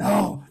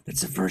 No,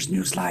 that's the first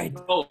new slide.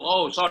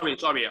 Oh, sorry.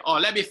 Oh,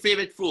 let me flip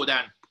it through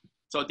then.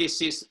 So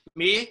this is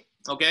me,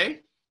 okay?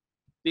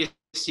 This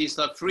is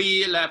the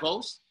 3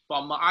 levels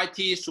from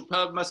IT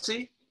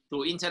supremacy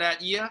to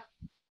internet year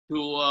to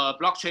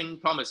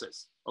blockchain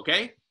promises,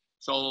 okay?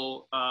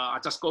 So I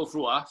just go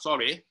through,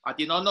 sorry, I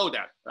did not know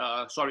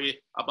that.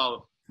 Sorry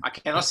about, I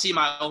cannot see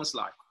my own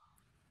slide.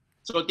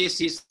 So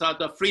this is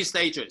the 3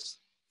 stages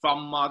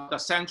from the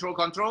central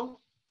control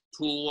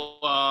to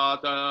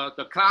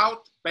the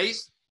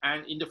cloud-based,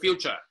 and in the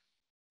future,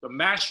 the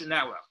mesh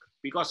network,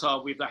 because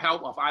with the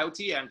help of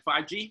IoT and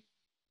 5G,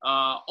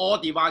 all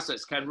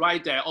devices can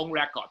write their own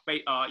record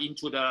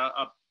into the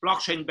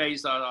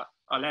blockchain-based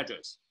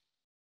ledgers.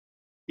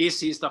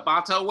 This is the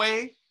barter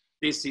way.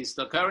 This is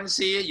the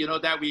currency, you know,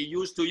 that we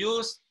used to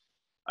use.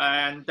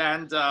 And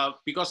then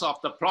because of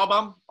the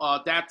problem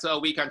that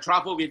we can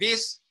travel with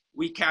this,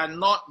 we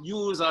cannot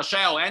use a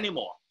shell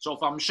anymore. So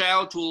from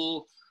shell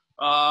to,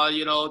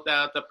 you know,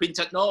 the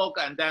printed note,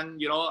 and then,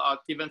 you know,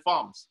 different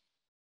forms.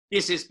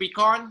 This is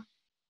Bitcoin,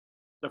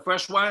 the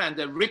first one, and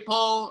the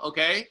Ripple,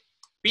 okay.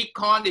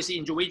 Bitcoin is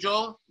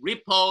individual,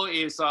 Ripple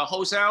is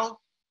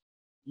wholesale,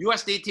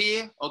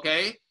 USDT,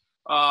 okay,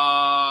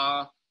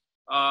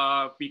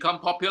 become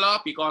popular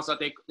because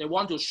they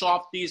want to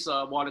solve this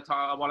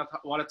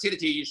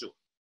volatility issue.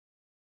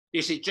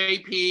 This is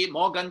JP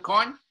Morgan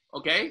coin,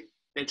 okay.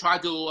 They try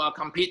to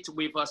compete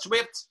with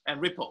Swift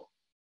and Ripple.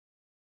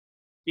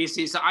 This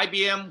is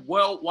IBM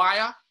World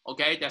Wire,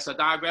 okay. There's a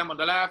diagram on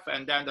the left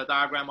and then the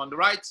diagram on the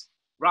right.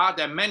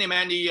 Rather than many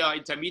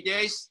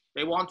intermediates,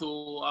 they want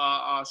to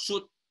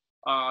shoot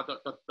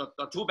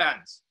the 2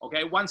 bands,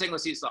 okay, one single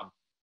system.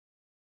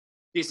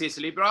 This is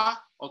Libra,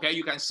 okay,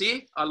 you can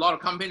see a lot of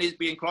companies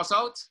being crossed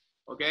out,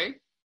 okay.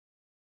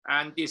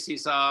 And this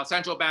is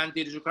central bank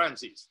digital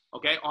currencies,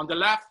 okay. On the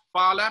left,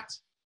 far left,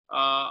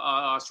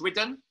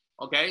 Sweden,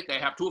 okay, they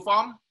have 2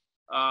 forms,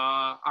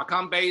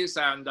 account-based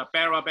and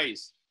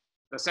bearer-based.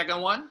 The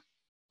second one,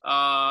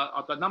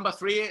 the number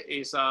 3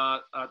 is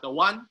the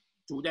one,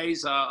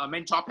 today's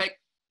main topic,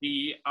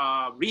 the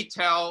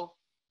retail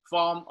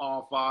form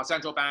of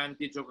central bank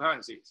digital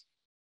currencies.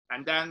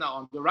 And then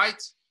on the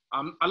right,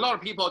 A lot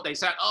of people, they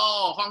said,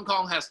 oh, Hong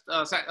Kong has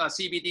set a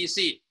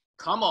CBDC.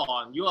 Come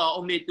on, you are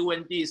only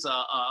doing this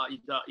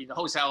in the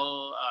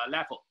wholesale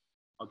level,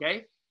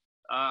 okay?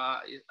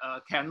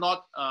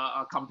 Cannot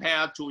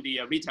compare to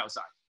the retail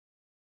side.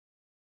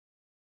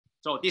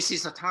 So this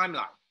is a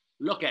timeline.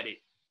 Look at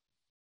it.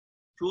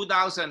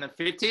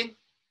 2015,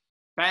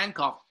 Bank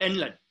of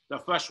England, the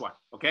first one,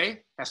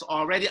 okay, has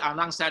already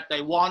announced that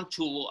they want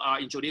to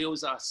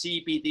introduce a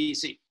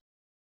CBDC.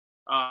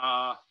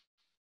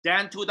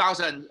 Then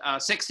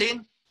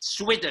 2016,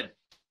 Sweden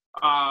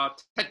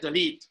take the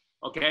lead,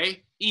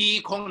 okay,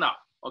 e-krona,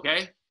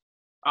 okay,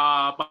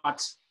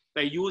 but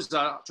they use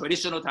the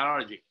traditional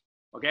technology,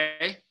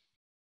 okay.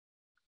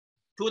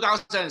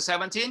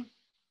 2017,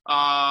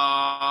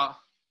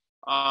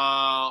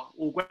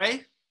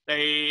 Uruguay,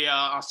 they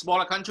are a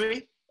smaller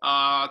country.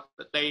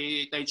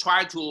 They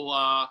try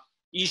to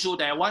issue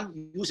their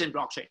one using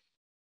blockchain.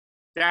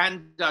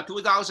 Then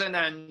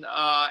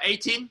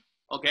 2018,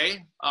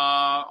 okay,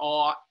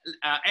 or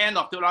end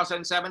of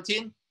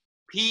 2017,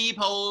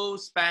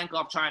 People's Bank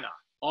of China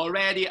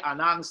already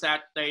announced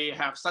that they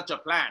have such a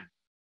plan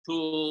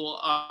to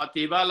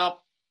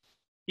develop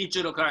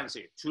digital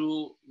currency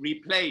to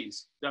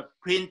replace the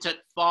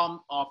printed form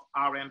of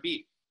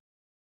RMB.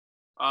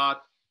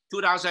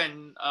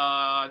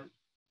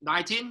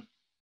 2019,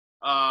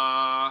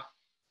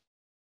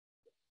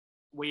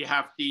 we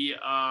have the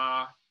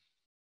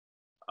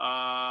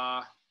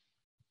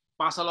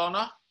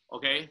Barcelona,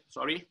 okay,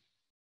 sorry.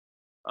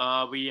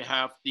 We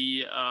have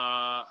the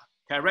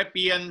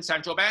Caribbean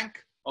Central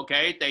Bank,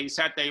 okay. They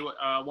said they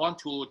want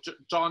to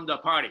join the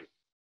party.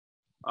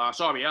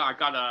 Sorry, I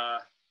got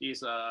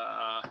these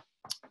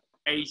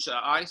age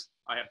eyes.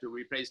 I have to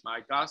replace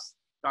my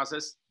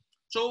glasses.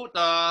 So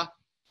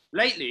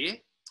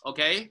lately,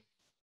 okay,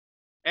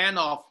 end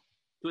of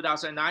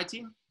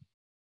 2019,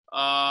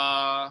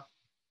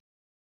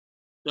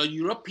 the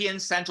European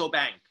Central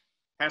Bank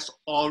has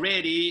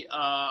already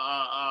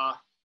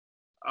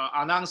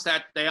announced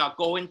that they are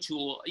going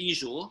to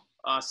issue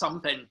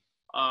something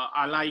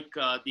like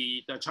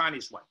the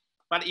Chinese one.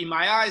 But in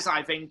my eyes,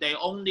 I think they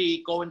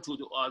only going to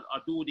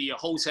do the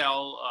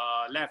wholesale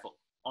level,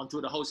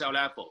 onto the wholesale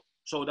level.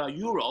 So the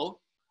euro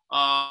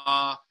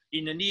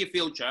in the near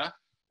future,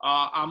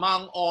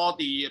 among all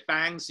the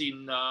banks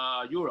in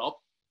Europe,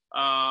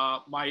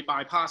 might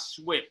bypass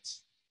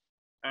SWIFT,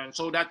 and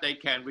so that they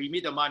can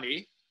remit the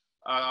money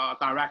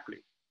directly,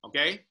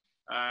 okay?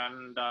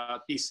 And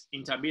these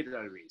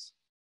intermediaries.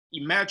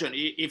 Imagine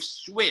if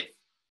SWIFT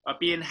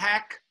being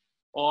hacked,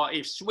 or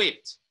if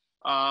SWIFT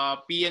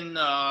being,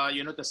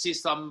 the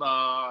system,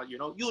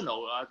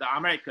 the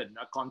American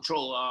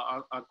control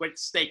a great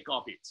stake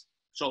of it.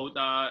 So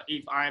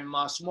if I'm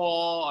a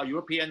small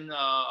European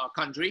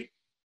country,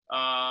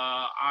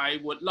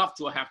 I would love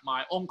to have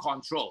my own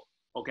control,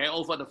 okay,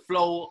 over the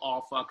flow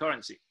of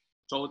currency.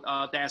 So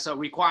there's a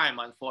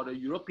requirement for the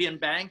European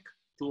bank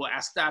to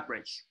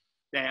establish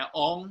their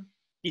own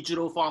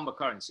digital form of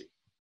currency,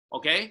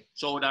 okay.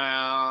 So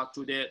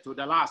to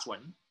the last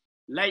one,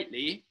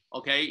 lately,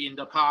 okay, in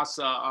the past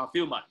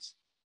few months,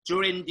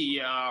 during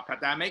the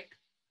pandemic,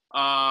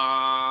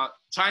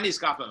 Chinese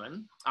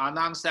government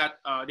announced that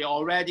they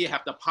already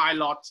have the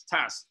pilot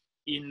test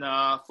in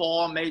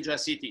 4 major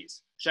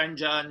cities: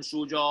 Shenzhen,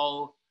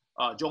 Suzhou,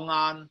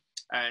 Zhong'an,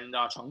 and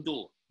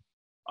Chengdu.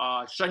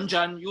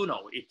 Shenzhen,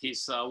 it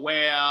is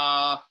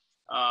where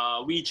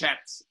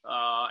WeChat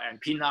and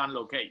Pinan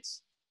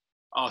locates.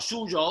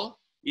 Suzhou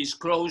is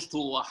close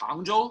to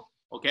Hangzhou,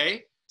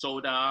 okay?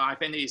 So I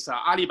think it's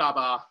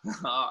Alibaba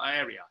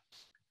area.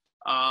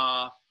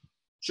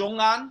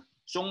 Zhong'an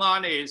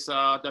is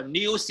the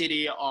new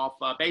city of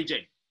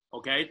Beijing,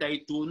 okay?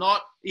 They do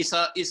not, it's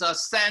a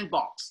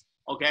sandbox,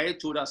 okay,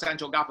 to the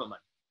central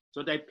government.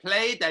 So they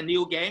play the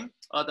new game,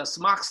 the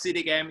Smart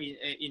City game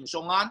in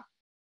Zhong'an,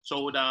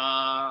 so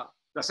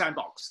the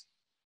sandbox.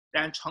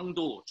 Then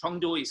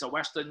Chengdu is a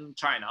Western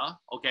China,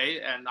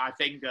 okay? And I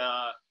think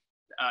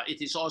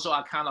it is also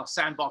a kind of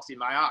sandbox in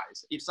my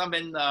eyes. If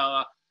something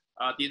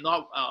did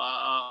not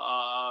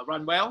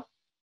run well,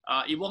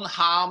 it won't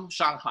harm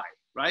Shanghai,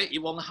 right? It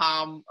won't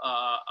harm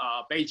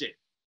Beijing.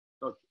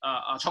 So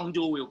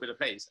Chengdu will be the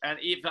place. And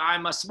if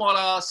I'm a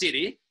smaller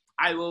city,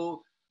 it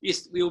will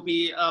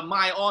be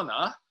my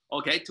honor,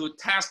 okay, to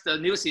test the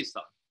new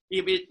system.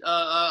 If it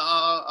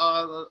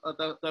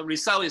the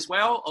result is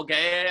well,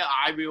 okay,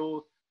 I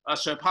will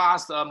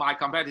surpass my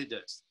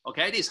competitors.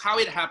 Okay, this is how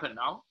it happened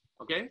now.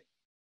 Okay.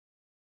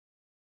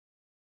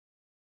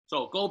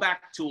 So go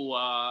back to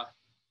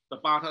the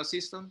barter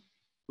system,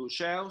 to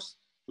shells,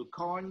 to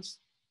coins,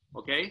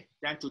 okay,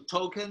 then to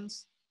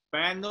tokens,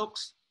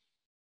 banknotes,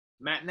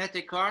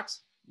 magnetic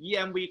cards,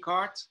 EMV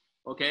cards,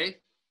 okay,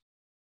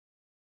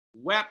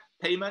 web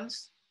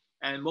payments,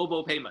 and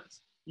mobile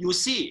payments. You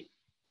see,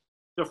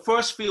 the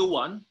first few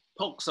one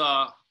took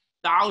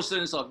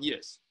thousands of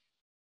years.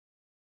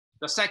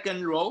 The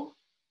second row,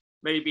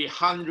 maybe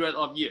 100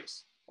 of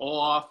years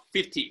or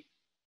 50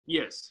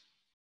 years.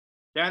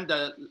 Then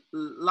the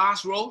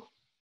last row,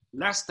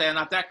 less than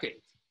a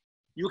decade.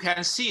 you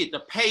can see the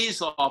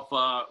pace of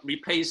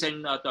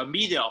replacing the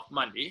media of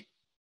money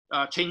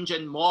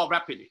changing more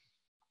rapidly.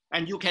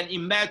 And you can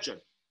imagine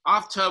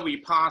after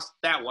we pass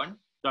that one,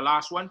 the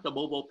last one, the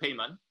mobile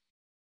payment,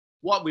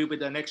 what will be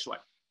the next one?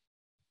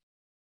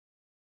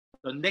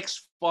 The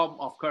next form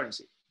of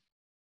currency.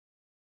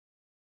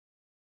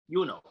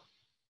 You know,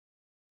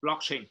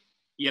 blockchain,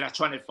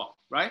 electronic form,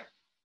 right?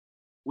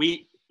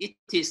 It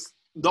is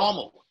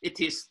normal. It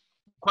is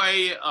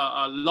quite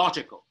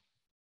logical.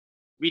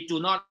 We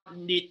do not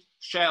need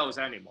shells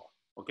anymore,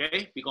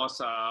 okay? Because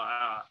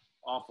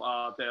of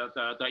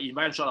the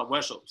invention of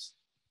virtuals.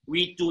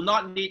 We do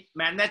not need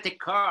magnetic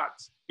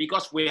cards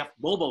because we have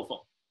mobile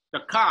phone.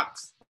 The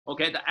cards,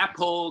 okay, the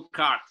Apple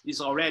card is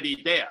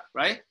already there,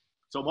 right?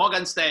 So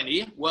Morgan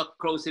Stanley worked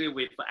closely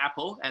with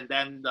Apple, and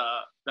then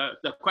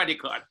the credit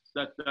card,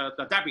 the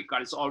debit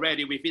card is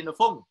already within the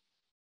phone.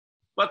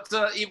 But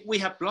if we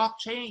have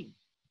blockchain,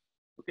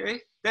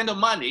 okay, then the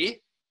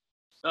money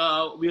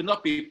will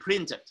not be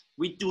printed.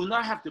 We do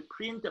not have to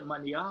print the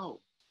money out,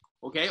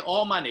 okay?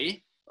 All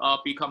money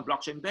become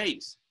blockchain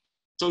based.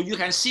 So you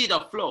can see the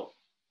flow,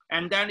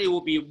 and then it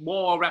will be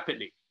more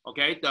rapidly,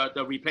 okay,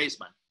 the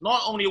replacement.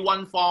 Not only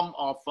one form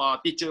of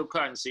digital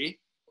currency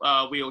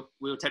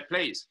will take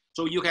place.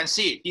 So you can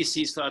see this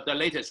is the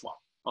latest one,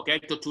 okay?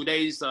 So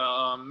today's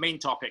main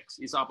topics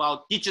is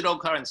about digital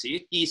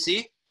currency,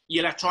 DC,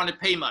 electronic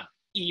payment,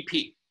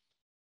 EP.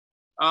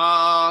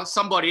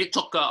 Somebody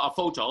took a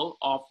photo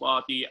of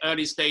the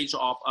early stage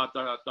of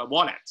the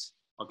wallets,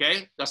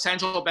 okay? The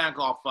Central Bank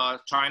of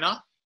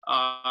China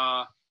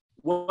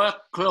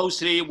worked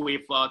closely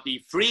with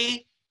the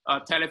free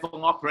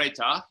telephone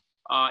operator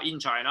in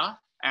China,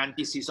 and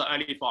this is the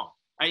early form.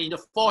 And in the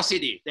 4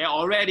 cities, they're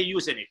already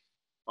using it,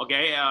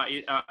 okay,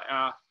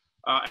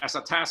 as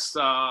a test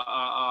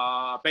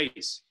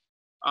base.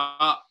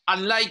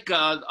 Unlike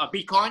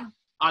Bitcoin,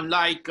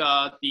 unlike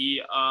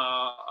the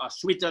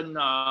Sweden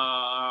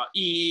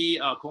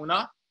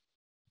e-krona,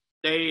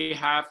 they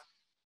have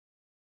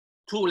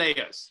 2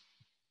 layers.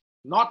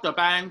 Not the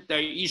bank,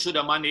 they issue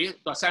the money,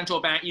 the central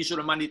bank issue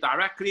the money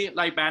directly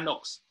like bank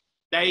notes.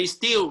 They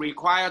still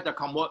require the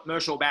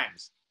commercial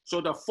banks. So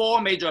the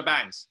 4 major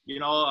banks, you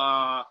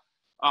know,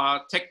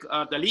 take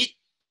the lead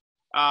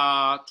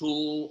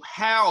to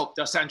help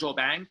the central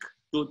bank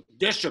to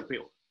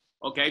distribute,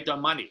 okay, the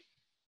money.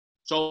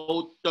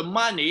 So the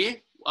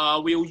money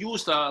will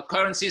use the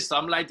current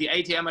system like the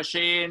ATM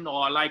machine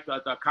or like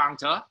the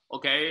counter,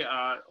 okay,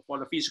 for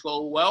the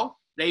physical world.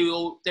 They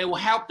will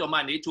help the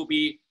money to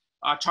be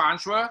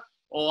transferred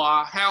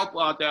or help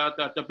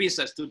the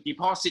business to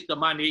deposit the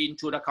money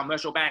into the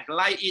commercial bank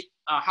like it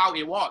how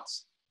it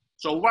was.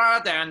 So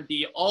rather than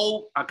the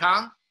old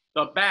account,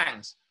 the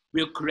banks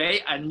will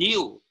create a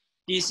new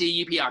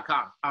DCEP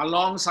account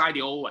alongside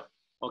the old one,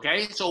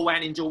 okay? So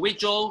when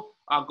individuals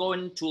are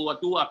going to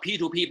do a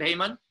P2P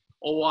payment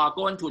or are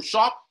going to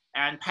shop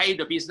and pay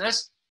the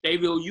business, they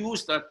will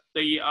use the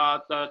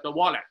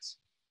wallets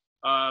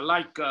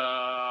like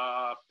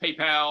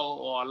PayPal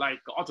or like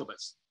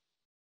Octopus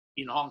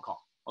in Hong Kong,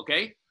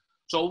 okay?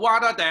 So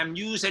rather than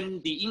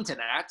using the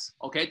internet,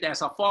 okay,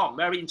 there's a form,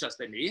 very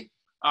interestingly,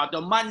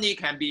 the money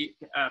can be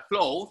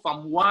flow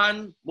from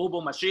one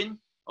mobile machine,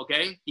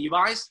 okay,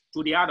 device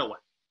to the other one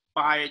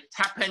by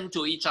tapping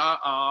to each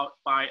other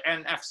by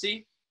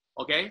NFC,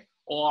 okay,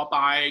 or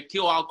by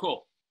QR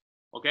code,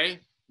 okay,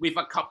 with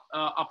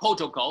a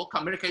protocol,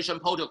 communication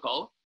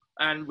protocol,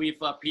 and with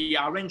a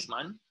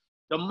pre-arrangement,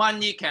 the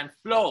money can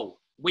flow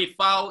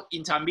without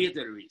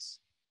intermediaries,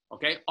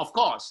 okay? Of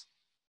course,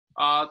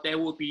 there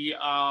will be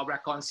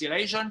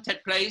reconciliation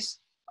take place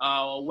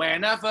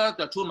whenever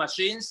the 2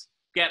 machines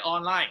get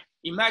online.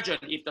 Imagine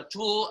if the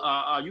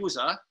 2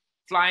 users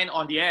flying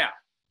on the air,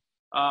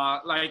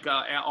 like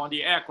on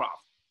the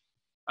aircraft,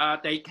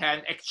 they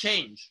can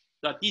exchange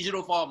the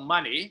digital form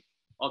money,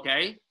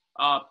 okay,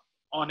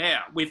 on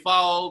air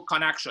without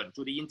connection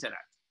to the internet.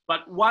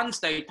 But once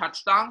they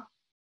touch down,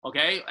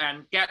 okay,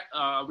 and get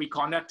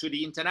reconnect to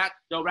the internet,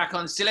 the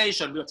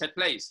reconciliation will take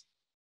place,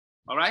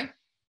 all right?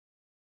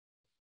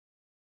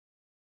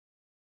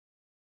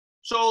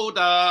 So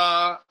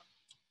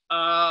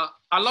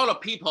a lot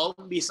of people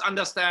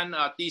misunderstand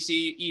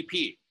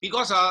DCEP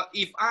because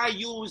if I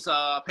use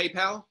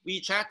PayPal,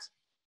 WeChat,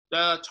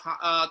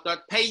 the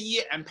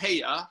payee and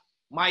payer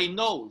might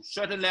know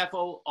certain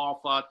level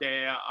of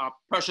their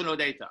personal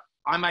data.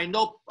 I might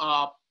know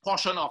a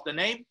portion of the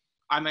name.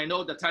 I might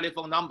know the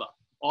telephone number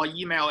or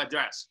email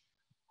address.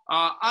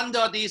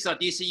 Under this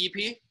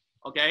DCEP,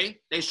 okay,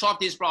 they solve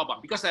this problem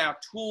because there are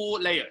 2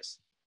 layers.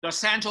 The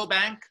central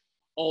bank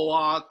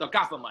or the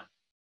government,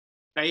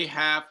 they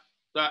have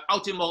the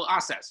ultimate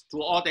access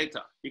to all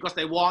data because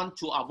they want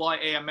to avoid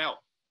AML.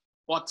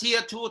 For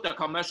tier 2, the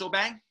commercial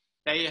bank,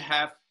 they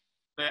have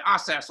the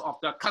access of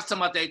the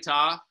customer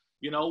data,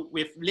 you know,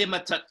 with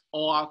limited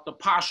or the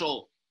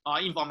partial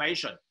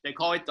information. They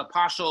call it the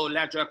partial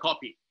ledger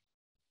copy.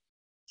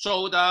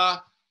 So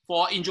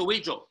for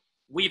individual,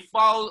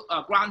 without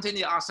granting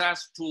the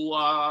access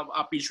to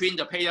between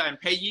the payer and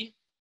payee,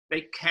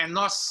 they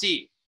cannot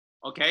see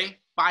okay,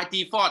 by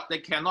default, they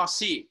cannot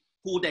see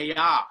who they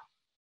are.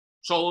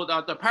 So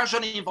the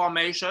personal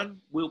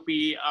information will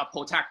be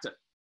protected.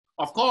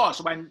 Of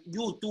course, when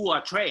you do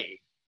a trade,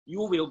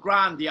 you will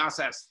grant the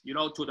access, you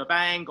know, to the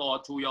bank or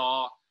to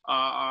your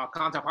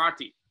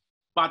counterparty,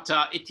 but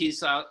it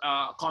is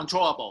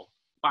controllable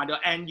by the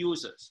end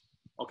users.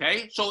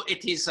 Okay, so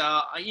it is,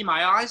 in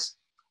my eyes,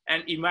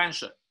 an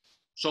invention.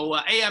 So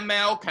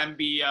AML can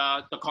be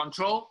the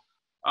control,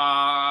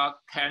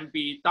 can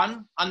be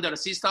done under the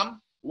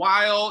system,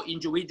 while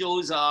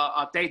individuals'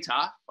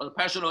 data or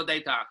personal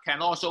data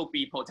can also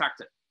be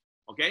protected.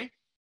 Okay,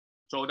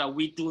 so that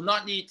we do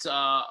not need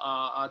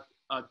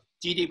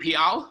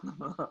GDPR.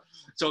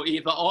 So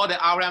if all the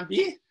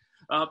RMB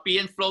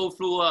being flowed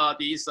through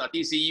these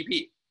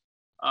DCEP,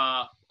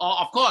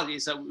 of course,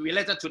 it's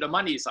related to the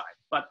money side,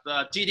 but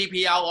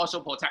GDPR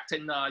also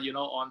protecting, you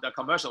know, on the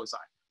commercial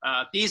side.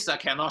 This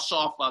cannot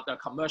solve the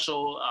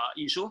commercial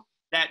issue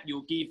that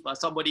you give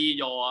somebody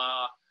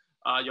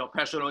your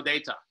personal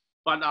data.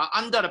 But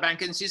under the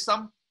banking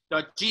system,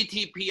 the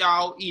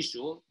GDPR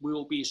issue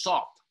will be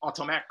solved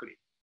automatically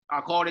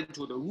according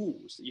to the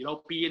rules, you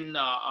know, being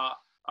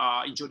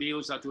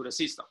introduced to the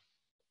system.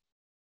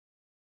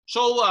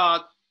 So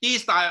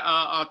this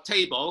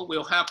table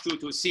will help you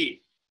to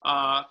see,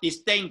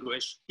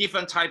 distinguish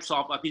different types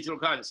of digital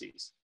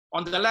currencies.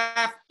 On the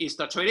left is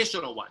the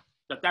traditional one,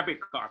 the debit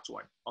card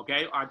one.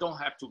 Okay, I don't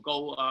have to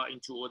go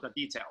into the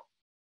detail.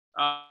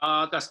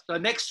 The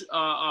next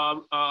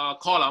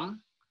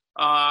column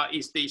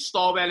is the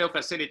store value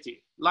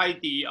facility, like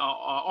the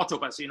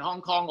Octopus in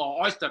Hong Kong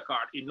or Oyster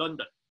card in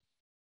London.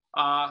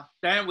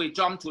 Then we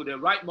jump to the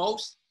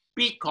rightmost.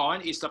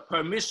 Bitcoin is a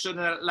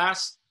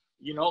permissionless,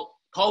 you know,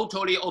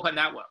 totally open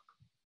network.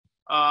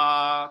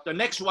 The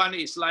next one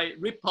is like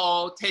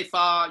Ripple,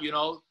 Tether, you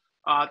know,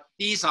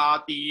 these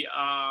are the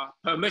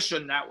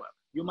permission network.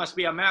 You must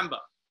be a member,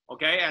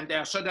 okay? And there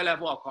are certain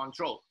level of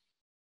control.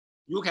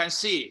 You can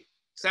see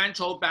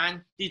central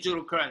bank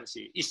digital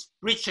currency is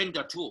bridging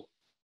the two.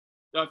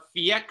 The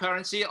fiat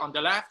currency on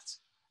the left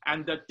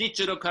and the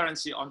digital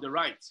currency on the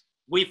right.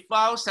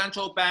 Without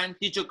central bank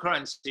digital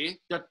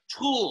currency, the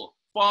two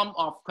form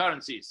of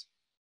currencies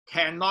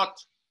cannot,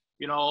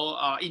 you know,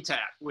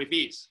 interact with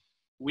this.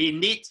 We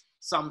need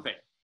something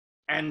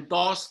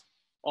endorsed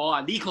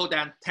or legal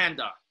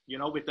tender, you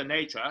know, with the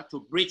nature to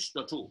bridge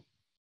the two.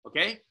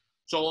 Okay,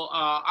 so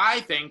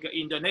I think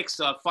in the next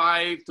 3,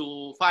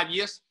 4, 5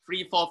 years,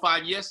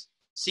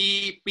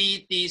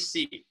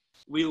 CBDC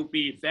will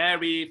be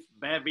very,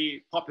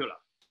 very popular.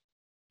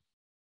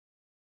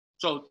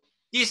 So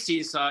this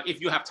is,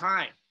 if you have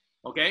time,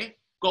 okay,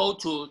 go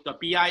to the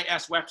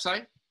BIS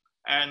website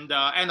and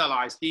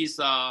analyze this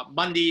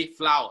money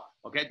flower,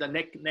 okay, the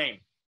nickname,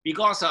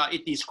 because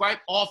it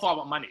describes all form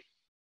of money,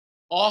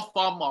 all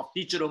form of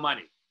digital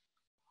money.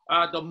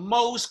 The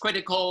most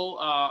critical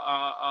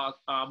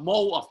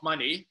mode of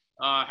money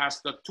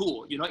has the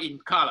two, you know, in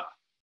color.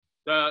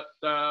 The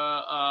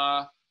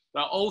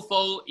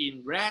oval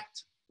in red,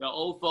 the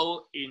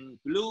oval in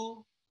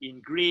blue,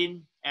 in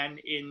green, and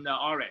in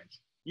orange.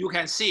 You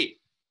can see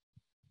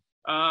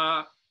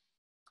the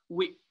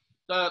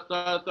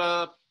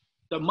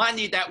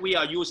money that we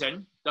are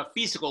using, the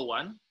physical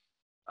one,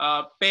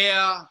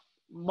 bear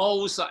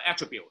most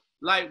attribute,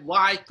 like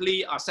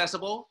widely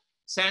accessible,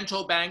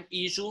 central bank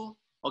issue,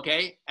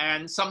 okay,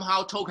 and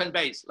somehow token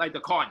based, like the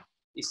coin,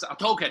 it's a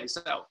token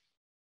itself,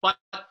 but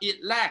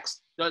it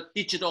lacks the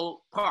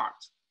digital part,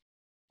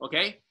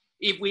 okay?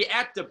 If we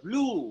add the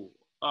blue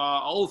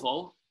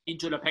oval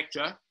into the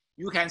picture,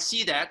 you can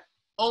see that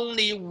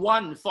only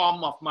one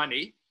form of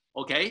money,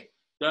 okay,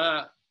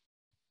 the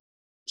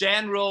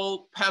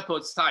general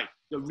purpose type,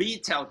 the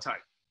retail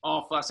type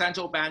of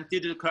central bank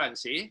digital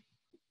currency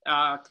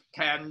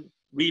can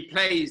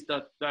replace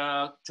the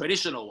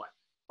traditional one,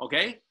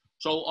 okay?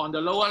 So on the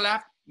lower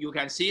left, you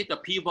can see the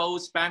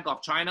People's Bank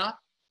of China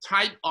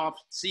type of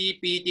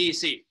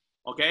CBDC,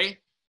 okay?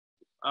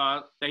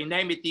 They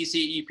name it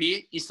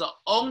DCEP. It's the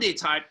only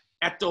type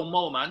at the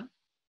moment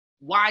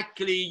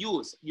widely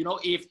used. You know,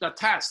 if the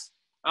test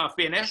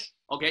finish,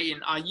 okay,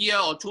 in a year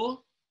or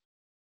two,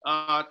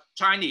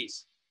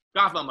 Chinese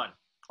government,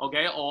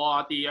 okay,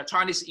 or the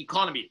Chinese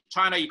economy,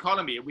 China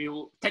economy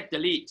will take the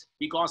lead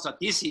because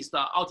this is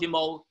the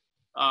ultimate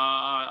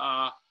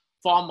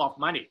form of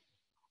money.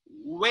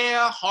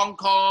 Where Hong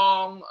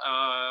Kong,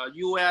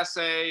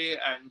 USA,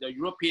 and the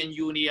European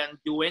Union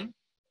doing,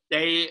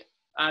 they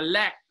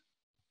lack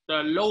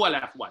the lower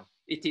left one.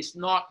 It is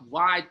not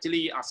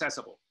widely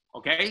accessible,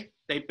 okay?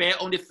 They bear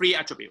only 3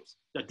 attributes: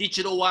 the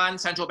digital one,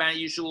 central bank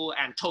issue,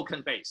 and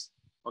token based,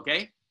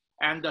 okay?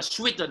 And the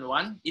Sweden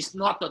one is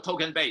not the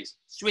token based.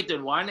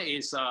 Sweden one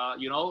is,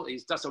 you know,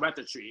 is just a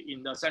registry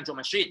in the central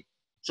machine.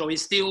 So it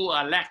still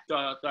lacks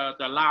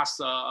the last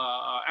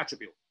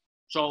attribute.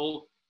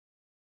 So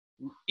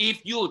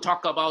if you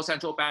talk about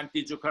central bank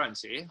digital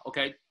currency,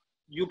 okay,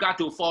 you got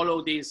to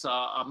follow this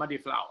money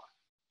flower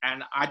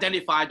and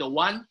identify the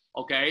one,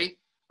 okay,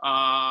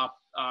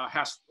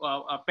 has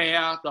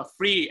bear the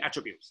 3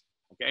 attributes,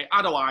 Okay,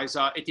 otherwise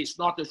it is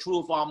not the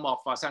true form of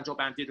central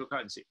bank digital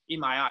currency in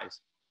my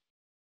eyes.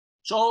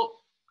 So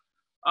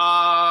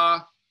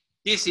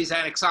this is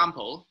an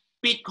example.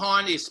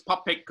 Bitcoin is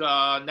public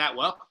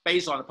network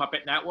based on a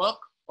public network,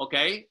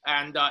 okay,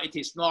 and it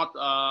is not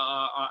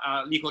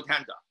a legal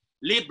tender.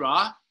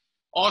 Libra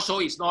also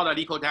is not a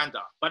legal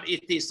tender, but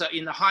it is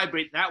in a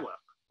hybrid network,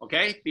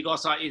 okay,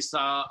 because it's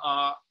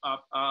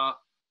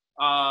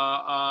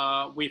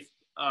with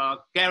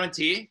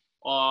guarantee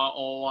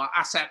or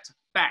asset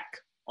back,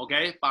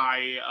 okay,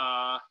 by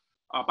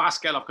a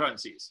basket of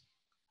currencies.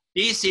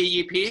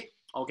 DCEP,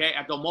 okay,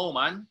 at the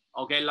moment,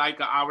 okay, like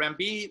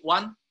RMB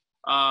one,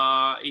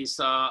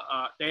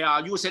 they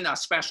are using a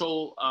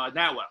special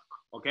network,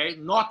 okay,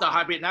 not a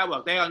hybrid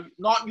network. They are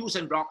not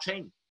using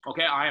blockchain,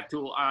 okay. I have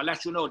to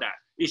let you know that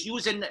it's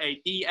using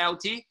a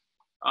DLT,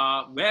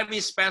 very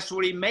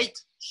specially made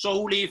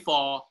solely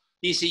for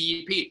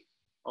DCEP,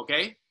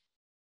 okay.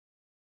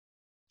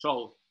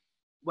 So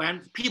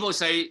when people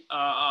say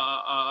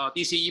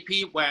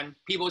DCEP, when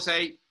people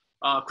say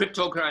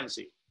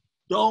cryptocurrency,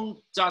 don't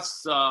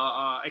just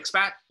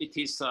expect it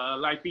is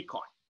like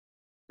Bitcoin.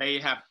 They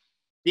have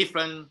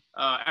different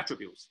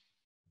attributes.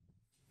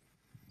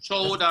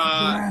 So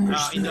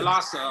in the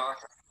last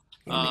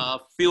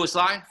few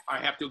slides, I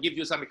have to give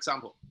you some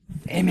example.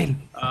 Emil.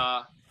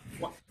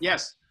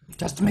 Yes.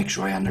 Just to make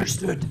sure I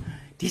understood,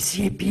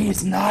 DCEP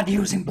is not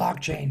using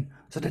blockchain.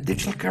 So the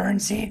digital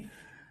currency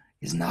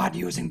is not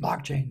using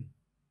blockchain.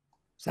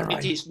 Is that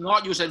right? It is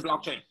not using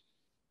blockchain.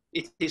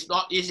 It is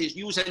not. It is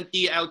using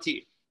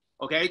DLT.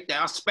 Okay, there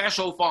are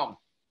special form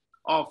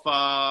of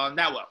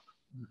network.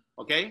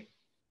 Okay,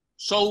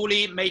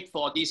 solely made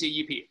for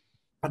DCEP.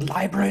 But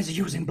Libra is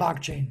using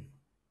blockchain.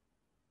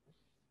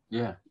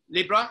 Yeah.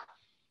 Libra?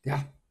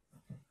 Yeah.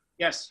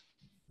 Yes,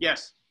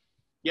 yes,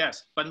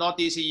 yes, but not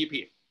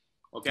DCEP.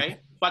 Okay,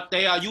 but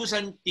they are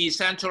using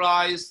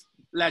decentralized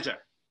ledger.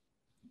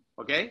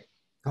 Okay.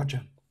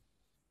 Gotcha.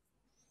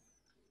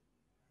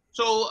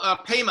 So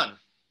payment.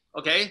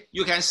 Okay,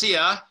 you can see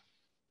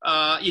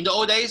in the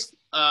old days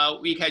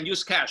we can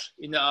use cash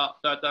in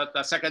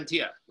the second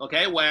tier.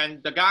 Okay,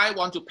 when the guy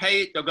want to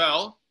pay the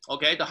girl,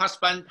 okay, the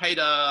husband pay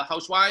the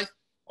housewife,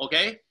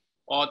 okay,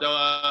 or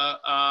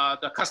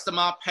the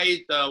customer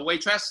pay the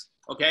waitress,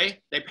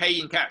 okay, they pay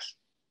in cash.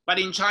 But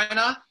in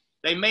China,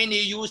 they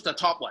mainly use the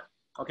top one,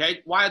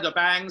 okay, while the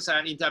banks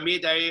and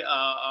intermediate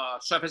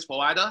service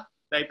provider,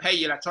 they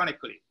pay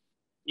electronically.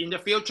 In the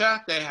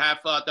future, they have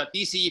the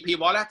DCEP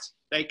wallet,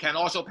 they can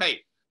also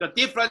pay. The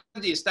difference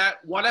is that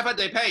whatever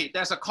they pay,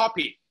 there's a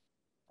copy,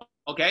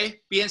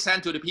 okay, being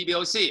sent to the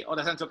PBOC or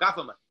the central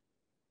government.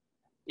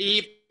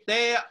 If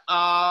there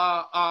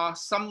are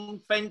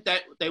something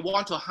that they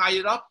want to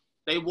hide up,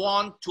 they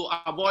want to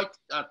avoid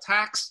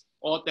tax,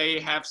 or they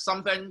have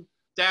something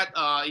that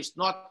is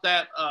not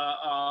that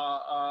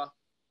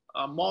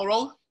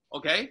moral,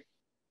 okay,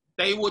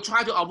 they will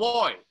try to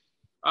avoid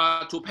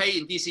to pay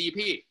in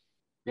DCEP.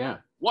 Yeah.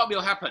 What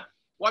will happen?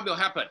 What will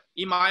happen?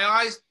 In my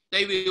eyes,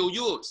 they will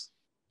use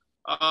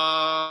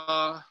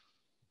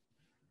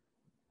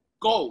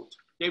gold.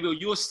 They will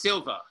use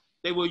silver.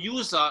 They will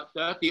use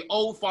the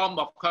old form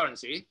of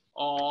currency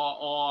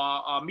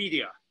or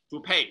media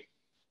to pay.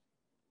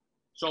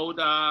 So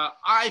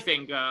I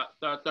think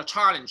the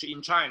challenge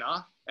in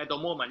China at the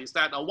moment is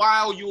that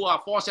while you are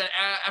forcing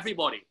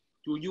everybody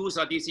to use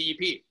a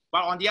DCEP,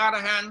 but on the other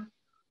hand,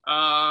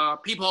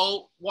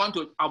 people want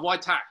to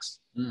avoid tax.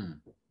 Mm.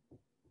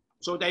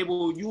 So they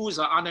will use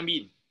other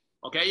means.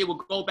 Okay, it will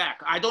go back.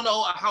 I don't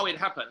know how it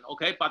happened.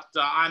 Okay, but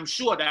I'm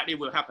sure that it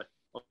will happen.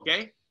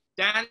 Okay,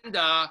 then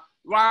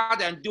rather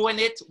than doing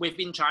it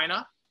within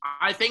China,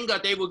 I think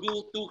that they will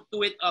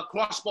do it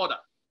cross border.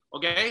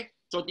 Okay,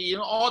 so in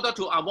order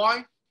to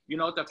avoid, you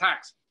know, the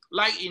tax,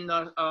 like in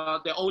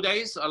the old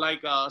days,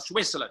 like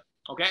Switzerland.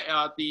 Okay,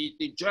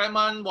 the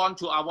German want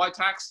to avoid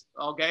tax.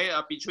 Okay,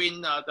 between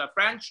the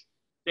French,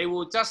 they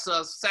will just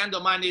send the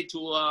money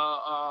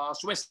to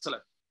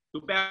Switzerland,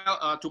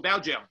 to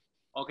Belgium,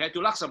 okay, to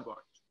Luxembourg,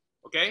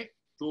 okay,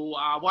 to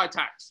avoid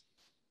tax.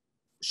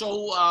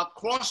 So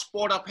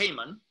cross-border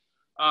payment,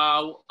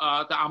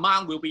 the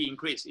amount will be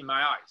increased in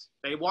my eyes.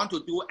 They want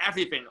to do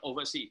everything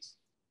overseas.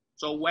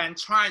 So when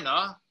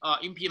China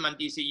implement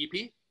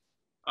DCEP,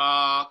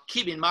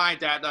 keep in mind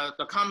that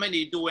the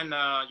company doing,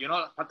 you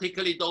know,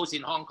 particularly those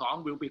in Hong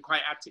Kong will be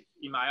quite active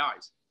in my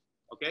eyes,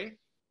 okay?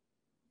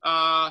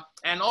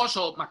 And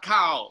also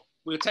Macau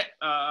will take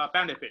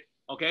benefit.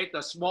 Okay,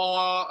 the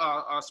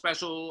small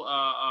special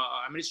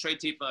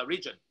administrative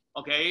region,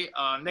 okay,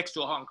 next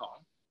to Hong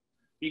Kong,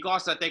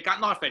 because they got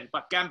nothing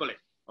but gambling,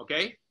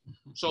 okay?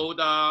 So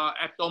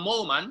at the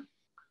moment,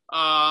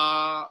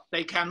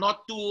 they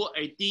cannot do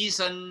a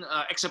decent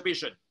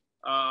exhibition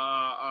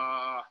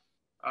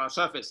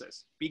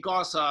services,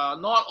 because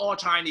not all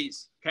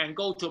Chinese can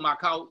go to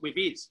Macau with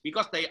ease,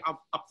 because they are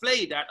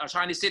afraid that a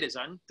Chinese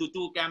citizen to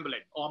do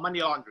gambling or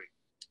money laundering.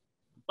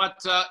 But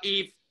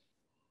if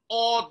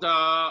all the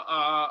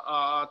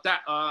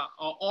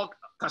all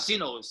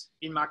casinos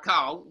in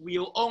Macau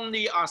will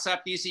only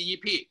accept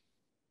DCEP,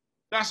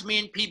 That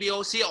means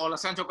PBOC or the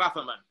central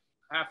government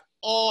have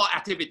all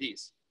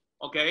activities,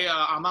 okay,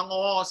 among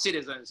all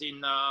citizens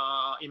in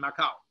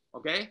Macau,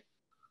 okay?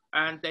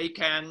 And they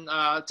can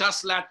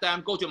just let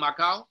them go to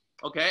Macau,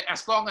 okay,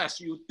 as long as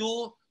you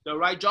do the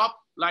right job,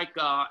 like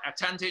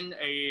attending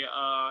a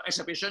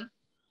exhibition,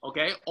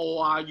 okay,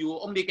 or you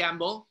only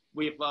gamble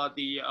with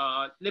the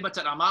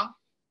limited amount,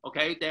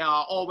 okay, they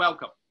are all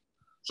welcome.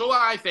 So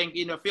I think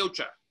in the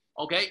future,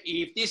 okay,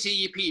 if this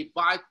CEP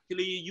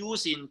widely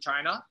used in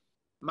China,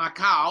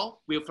 Macau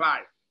will fly.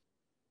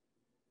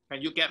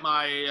 Can you get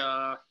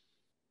my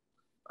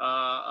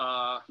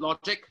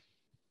logic?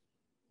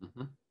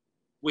 Mm-hmm.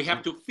 We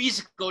have to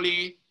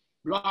physically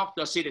block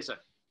the citizen,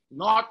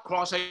 not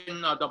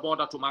crossing the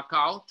border to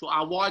Macau to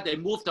avoid they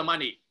move the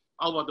money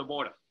out of the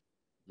border.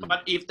 Mm-hmm.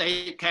 But if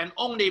they can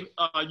only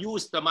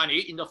use the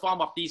money in the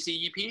form of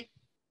DCEP,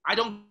 I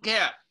don't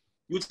care.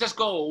 You just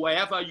go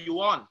wherever you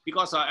want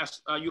because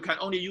you can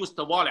only use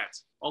the wallet,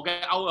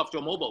 okay, out of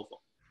your mobile phone.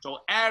 So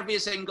every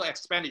single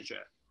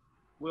expenditure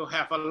will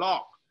have a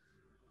log,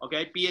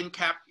 okay, being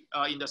kept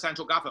in the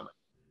central government.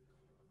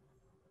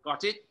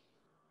 Got it?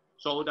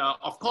 So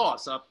of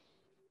course,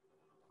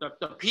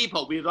 the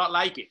people will not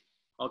like it,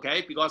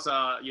 okay, because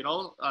you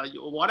know,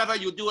 whatever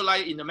you do,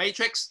 like in the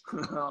Matrix,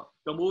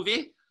 the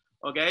movie,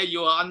 okay,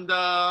 you are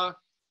under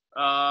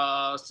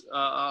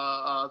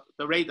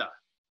the radar.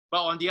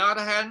 But on the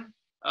other hand,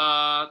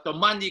 the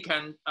money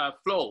can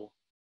flow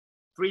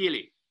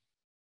freely,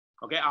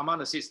 okay, among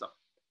the system.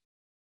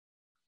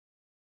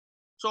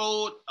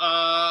 So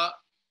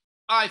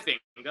I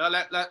think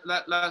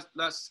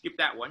let's skip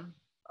that one.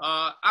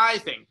 I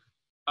think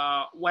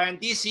when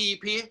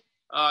DCEP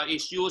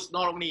is used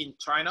not only in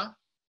China,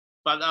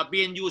 but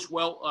being used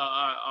well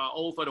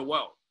over the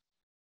world,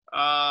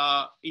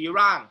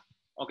 Iran,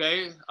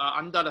 okay,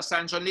 under the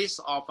sanction list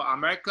of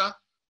America,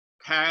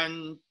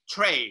 can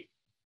trade,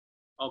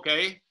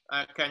 okay,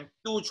 can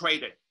do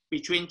trading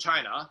between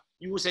China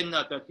using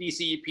the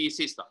DCEP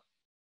system.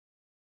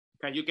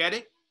 Can you get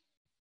it?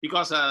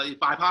 Because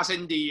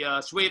bypassing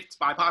the SWIFT,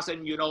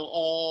 bypassing, you know,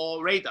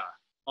 all radar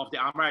of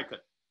the American,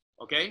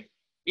 okay?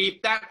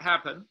 If that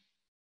happens,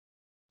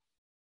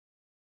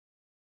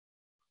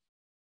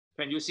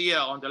 can you see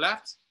on the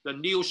left, the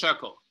new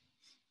circle?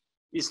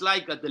 It's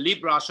like the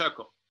Libra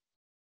circle.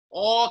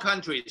 All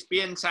countries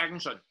being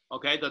sanctioned,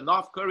 okay? The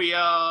North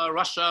Korea,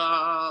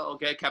 Russia,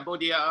 okay,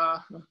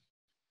 Cambodia,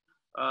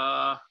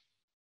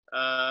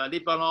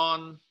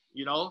 Lebanon,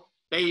 you know,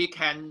 they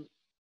can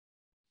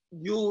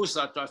use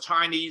the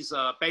Chinese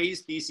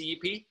based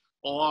DCEP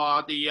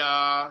or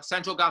the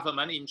central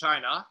government in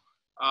China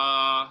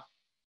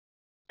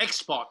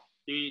export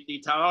the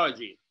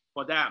technology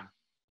for them,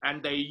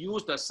 and they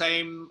use the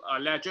same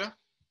ledger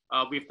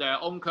with their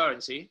own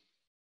currency.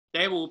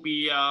 There will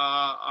be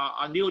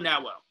a new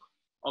network.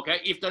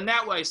 Okay, if the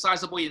network is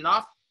sizable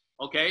enough,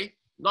 okay,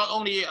 not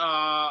only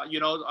you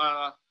know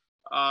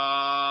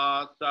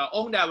the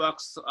own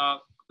networks,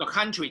 the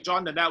country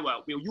join the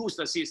network will use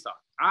the system.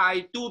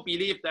 I do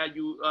believe that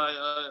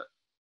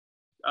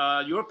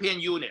European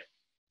Union,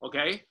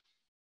 okay,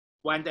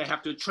 when they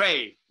have to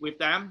trade with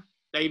them,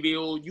 they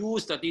will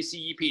use the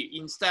DCEP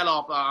instead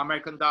of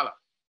American dollar,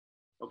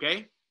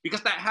 okay,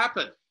 because that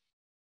happened,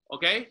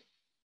 okay.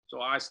 So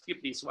I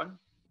skip this one.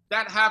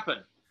 That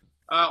happened.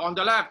 On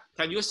the left,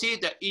 can you see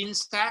the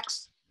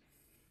Instax?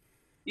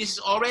 It's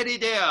already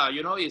there,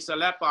 you know, it's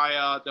led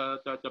by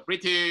the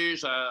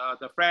British,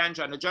 the French,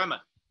 and the German.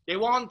 They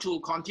want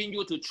to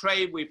continue to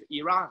trade with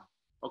Iran,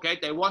 okay?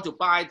 They want to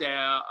buy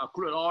their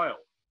crude oil,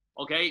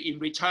 okay, in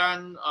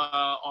return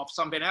of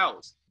something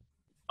else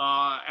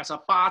as a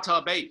barter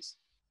base.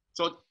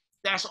 So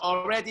there's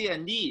already a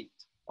need,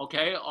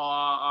 okay,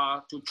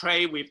 to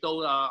trade with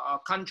those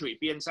countries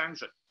being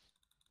sanctioned.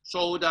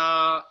 So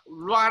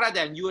rather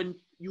than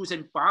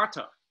using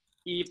barter,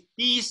 if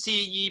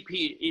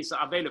DCEP is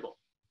available,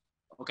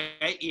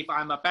 okay, if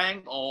I'm a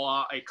bank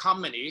or a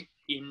company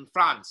in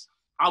France,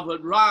 I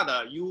would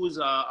rather use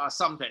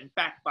something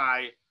backed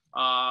by,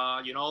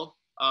 you know,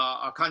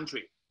 a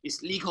country.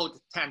 It's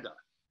legal tender.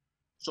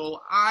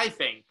 So I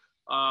think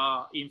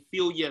in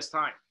few years'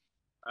 time,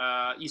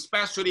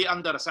 especially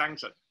under the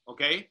sanction,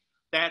 okay,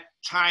 that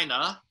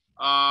China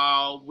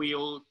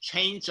will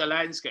change the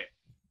landscape,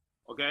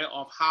 okay,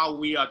 of how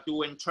we are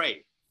doing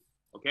trade,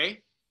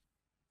 okay.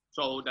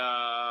 So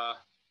the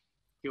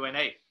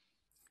Q&A.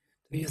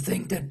 Do you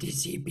think that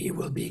DCEP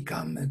will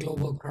become a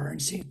global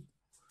currency?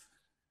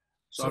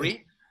 Sorry? So,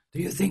 do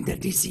you think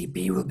that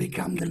DCEP will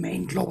become the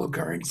main global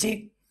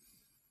currency?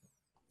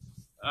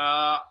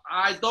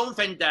 I don't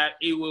think that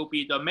it will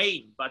be the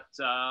main, but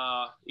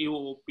it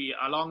will be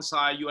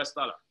alongside US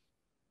dollar.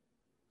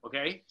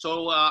 Okay,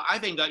 so I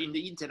think in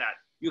the internet,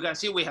 you can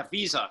see we have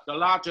Visa, the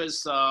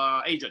largest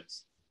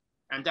agents,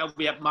 and then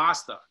we have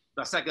Master,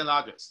 the second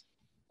largest,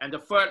 and the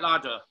third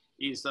largest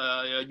is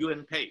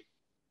UnPay.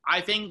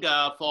 I think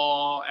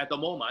for at the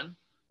moment,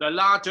 the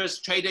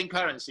largest trading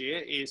currency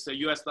is the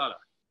US dollar.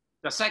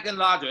 The second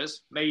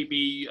largest may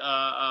be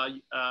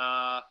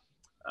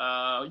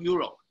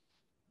Euro,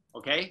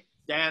 okay,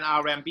 then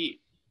RMB.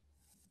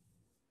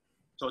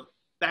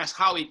 That's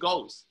how it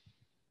goes.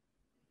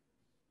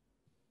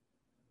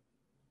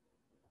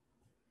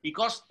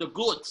 Because the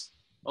goods,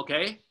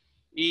 okay,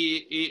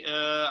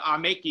 are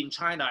made in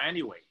China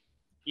anyway.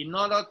 In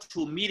order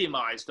to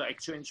minimize the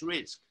exchange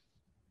risk,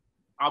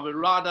 I would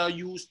rather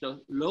use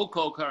the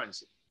local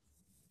currency,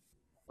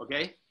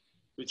 okay,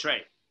 to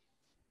trade.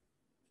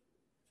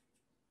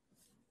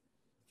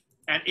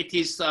 And it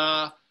is,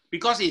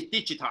 because it's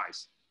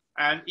digitized,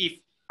 and if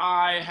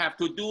I have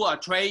to do a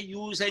trade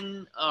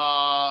using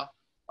a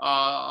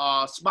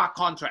smart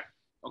contract,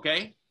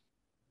 okay,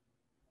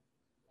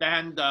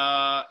 then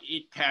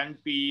it can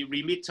be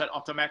remitted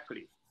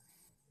automatically.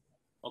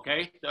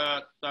 Okay,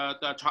 the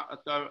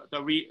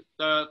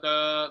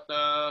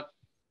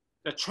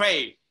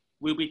trade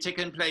will be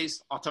taken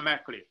place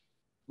automatically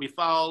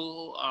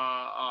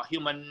without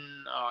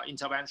human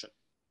intervention.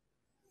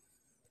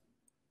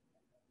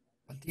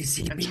 But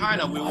DCP and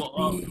China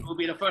will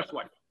be the first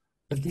one.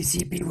 But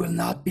DCP will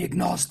not be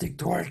agnostic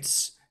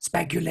towards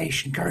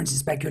speculation, currency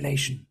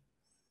speculation.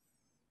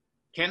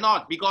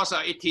 Cannot, because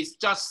it is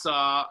just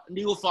a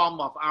new form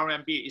of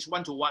RMB. It's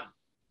one-to-one.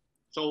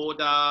 So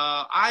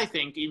I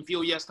think in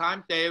few years'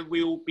 time, there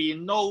will be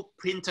no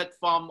printed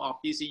form of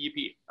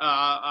DCEP,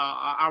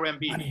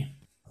 RMB. Money.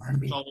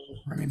 RMB. So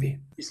RMB.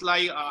 it's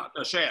like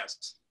the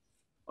shares,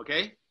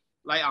 okay?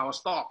 Like our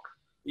stock.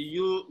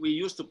 We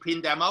used to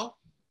print them out,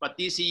 but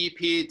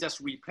DCEP just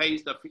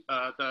replaced the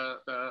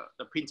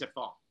printed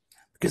form.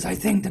 Because I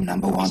think the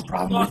number one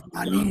problem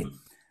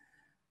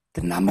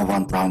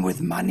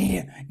with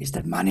money, is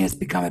that money has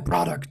become a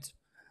product.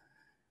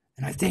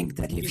 And I think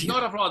that if it's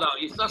not a product,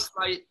 it's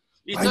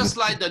just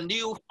like the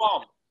new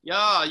form.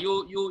 Yeah, a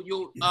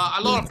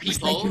lot of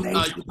people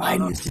buy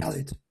and you sell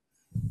it.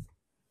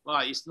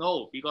 Well, it's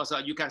no, because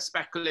you can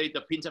speculate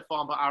the printed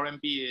form of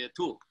RMB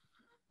too.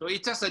 So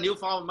it's just a new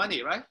form of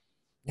money, right?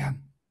 Yeah.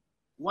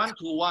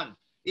 One-to-one.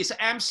 It's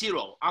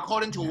M0,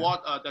 according to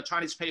what the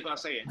Chinese paper are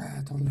saying.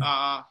 Totally.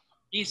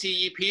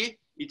 DCEP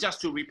is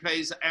just to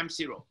replace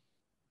M0.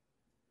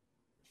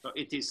 So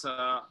it is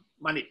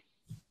money,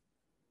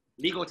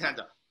 legal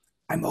tender.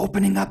 I'm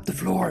opening up the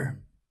floor.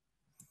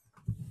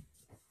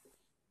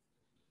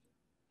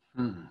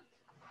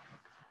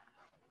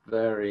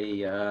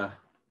 Very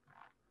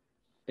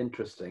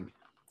interesting.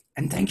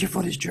 And thank you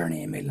for this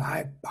journey, Emil.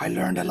 I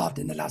learned a lot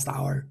in the last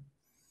hour.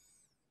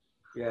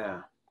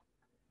 Yeah.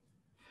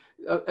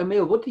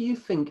 Emil, what do you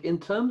think in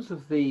terms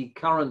of the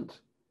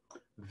current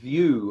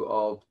view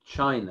of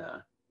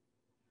China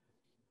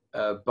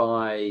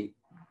by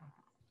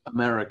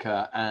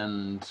America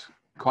and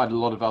quite a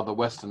lot of other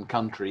Western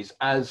countries,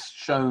 as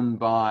shown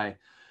by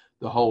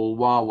the whole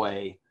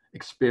Huawei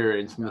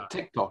experience and the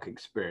TikTok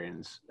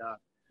experience?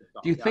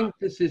 Do you think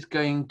this is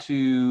going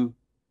to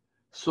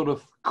sort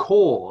of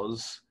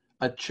cause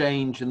a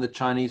change in the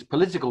Chinese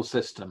political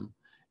system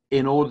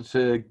in order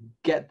to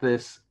get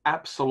this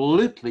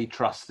absolutely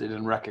trusted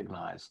and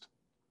recognized?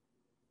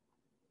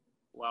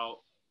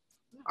 Well,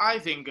 I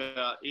think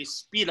it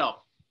speed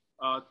up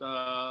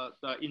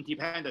the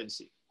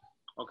independence,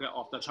 okay,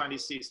 of the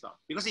Chinese system.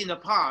 Because in the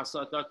past,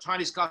 the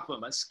Chinese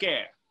government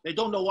scared. They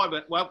don't know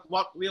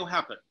what will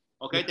happen.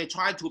 Okay, they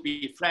try to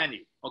be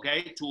friendly,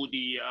 okay, to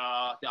the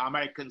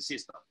American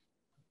system.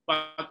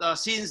 But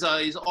since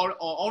it's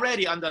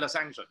already under the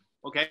sanction,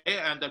 okay,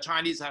 and the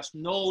Chinese has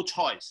no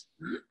choice,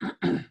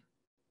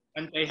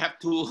 and they have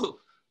to,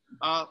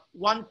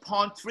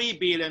 1.3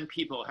 billion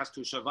people has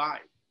to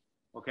survive,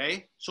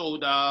 okay. So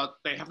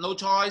they have no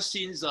choice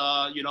since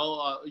you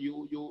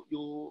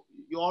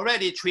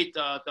already treat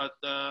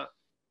the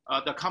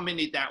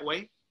company that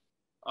way.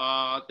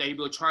 They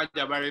will try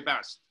their very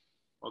best,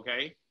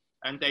 okay,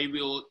 and they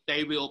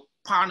will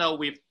partner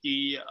with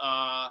the.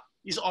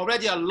 It's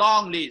already a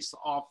long list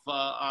of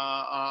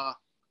the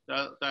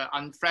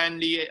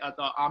unfriendly,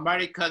 the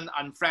American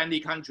unfriendly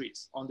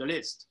countries on the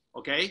list,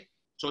 okay?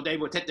 So they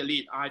will take the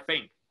lead, I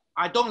think.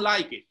 I don't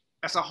like it.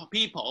 As a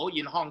people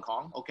in Hong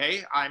Kong,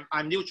 okay, I'm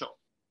neutral,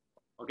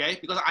 okay?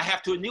 Because I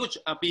have to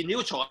be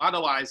neutral,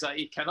 otherwise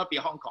it cannot be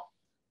Hong Kong.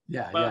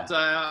 Yeah, but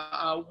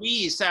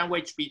we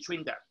sandwich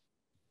between them,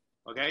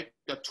 okay?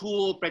 The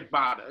two big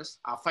brothers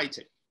are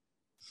fighting.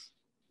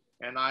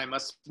 And I'm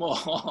a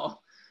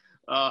small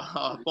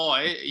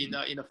boy in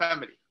the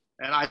family,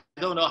 and I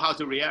don't know how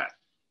to react.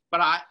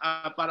 But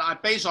I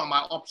based on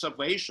my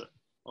observation,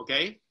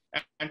 okay.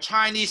 And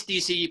Chinese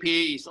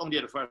DCEP is only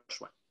the first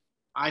one.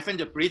 I think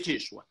the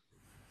British one,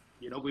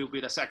 will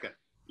be the second.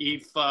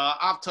 If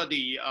after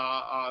the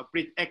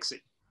Brit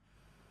exit,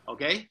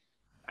 okay,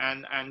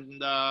 and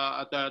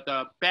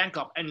the Bank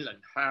of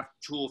England have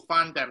to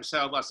find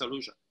themselves a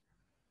solution,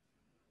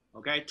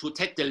 okay, to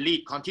take the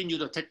lead, continue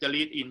to take the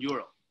lead in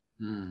Europe.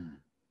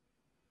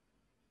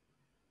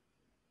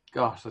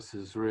 Gosh, this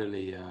is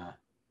really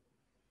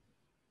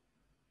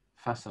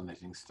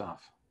fascinating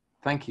stuff.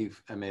 Thank you,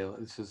 Emil.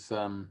 This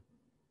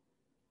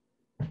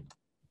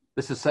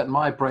has set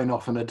my brain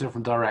off in a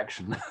different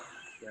direction.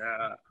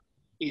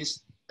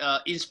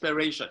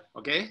 Inspiration.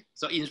 Okay,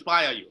 so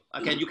inspire you.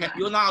 Okay, you can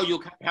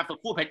have a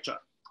full picture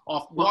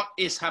of what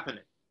is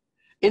happening.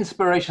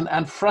 inspiration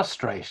and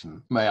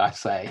frustration, may I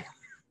say?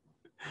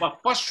 Well,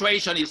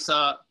 frustration is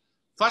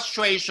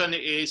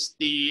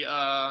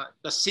the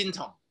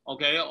symptom,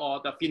 okay,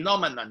 or the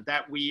phenomenon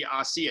that we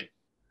are seeing.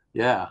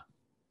 Yeah.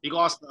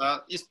 Because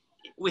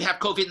we have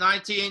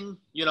COVID-19,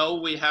 you know,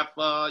 we have,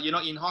 you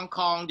know, in Hong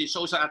Kong, the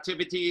social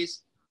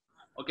activities,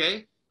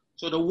 okay?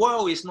 So the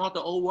world is not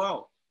the old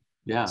world.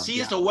 Yeah.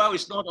 Since the world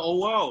is not the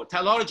old world,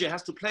 technology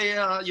has to play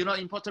a, you know,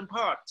 important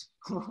part.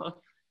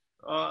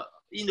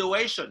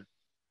 Innovation.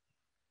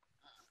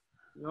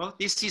 You know,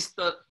 this is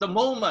the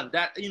moment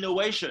that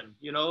innovation,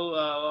 you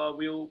know,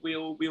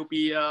 will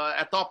be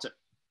adopted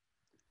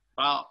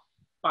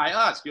by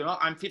us. You know,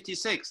 I'm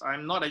 56.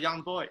 I'm not a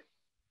young boy.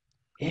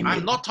 Emil,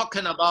 I'm not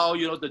talking about,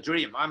 you know, the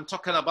dream. I'm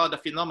talking about the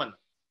phenomenon.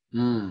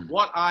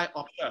 What I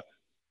observe.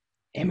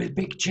 Emil,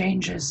 big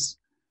changes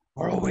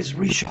are always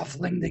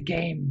reshuffling the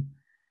game.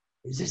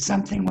 Is it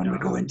something when we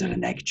go into the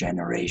next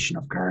generation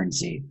of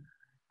currency?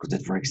 Could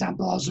it, for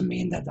example, also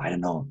mean that, I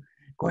don't know,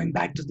 going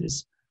back to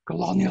this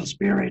colonial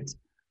spirit,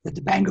 that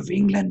the Bank of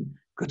England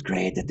could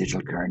create a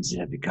digital currency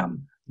that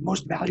become the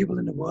most valuable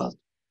in the world?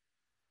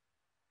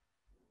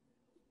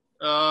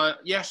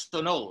 Yes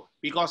or no,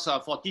 because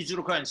for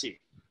digital currency,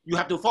 you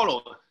have to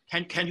follow.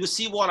 Can you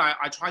see what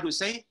I try to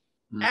say?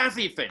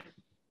 Everything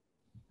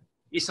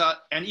is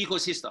an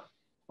ecosystem,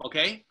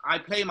 okay? I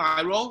play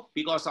my role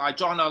because I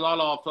join a lot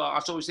of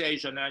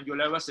associations and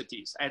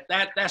universities. And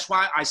that's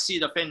why I see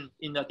the thing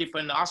in a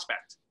different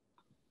aspect.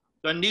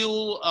 The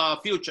new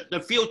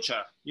the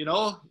future, you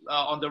know,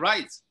 on the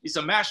right is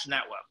a mesh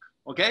network,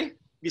 okay?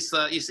 It's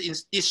in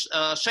this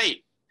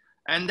shape.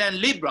 And then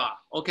Libra,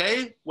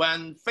 okay?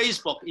 When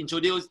Facebook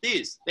introduced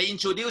this, they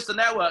introduced the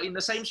network in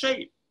the same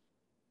shape.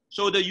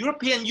 So the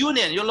European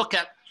Union, you look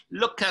at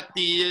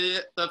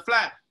the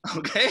flag,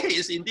 okay?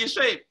 It's in this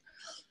shape.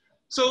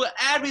 So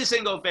every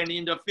single thing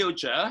in the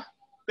future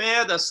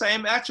bear the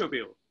same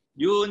attribute.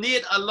 You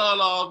need a lot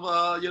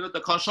of, you know,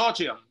 the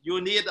consortium.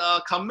 You need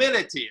a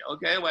community,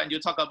 okay? When you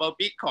talk about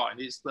Bitcoin,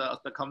 it's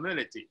the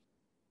community.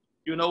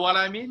 You know what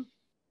I mean?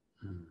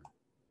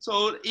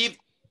 So if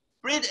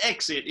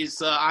Brexit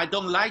is, I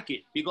don't like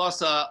it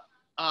because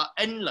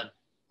England,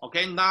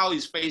 okay, now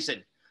is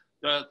facing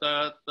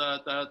the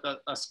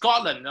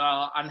Scotland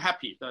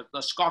unhappy,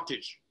 the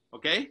Scottish,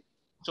 okay?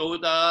 So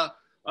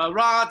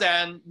rather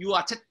than you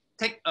are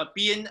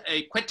being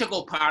a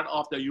critical part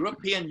of the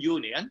European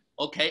Union,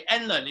 okay,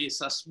 England is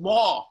a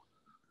small,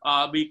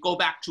 we go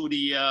back to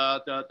the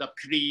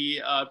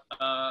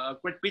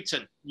pre-Great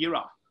Britain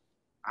era.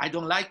 I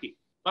don't like it.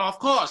 But of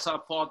course,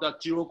 for the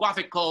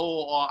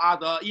geographical or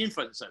other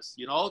influences,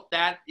 you know,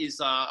 that is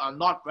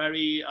not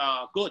very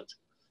good.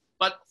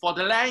 But for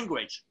the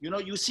language, you know,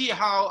 you see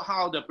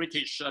how the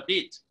British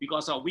did,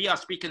 because we are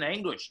speaking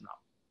English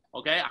now,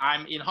 okay?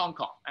 I'm in Hong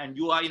Kong and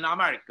you are in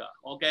America,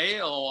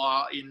 okay?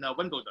 Or in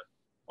Wimbledon,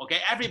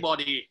 okay?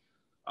 Everybody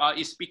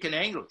is speaking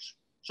English.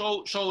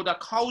 So the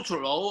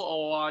cultural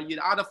or in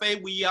other way,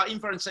 we are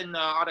influencing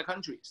other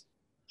countries.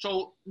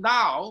 So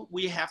now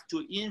we have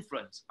to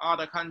influence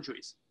other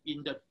countries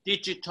in the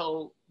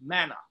digital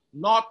manner,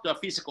 not the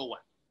physical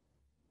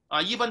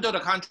one. Even though the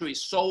country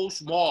is so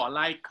small,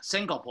 like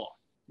Singapore,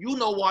 you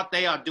know what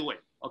they are doing,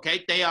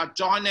 okay? They are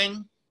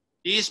joining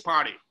this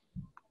party,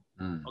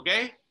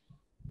 okay?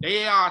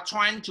 They are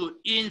trying to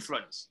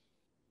influence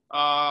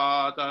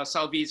the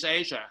Southeast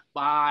Asia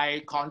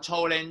by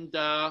controlling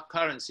the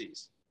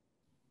currencies.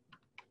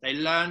 They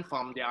learn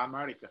from the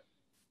American.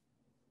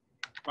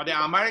 But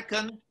the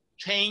American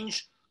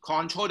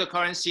control the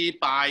currency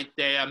by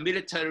their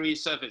military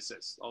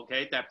services,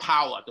 okay? Their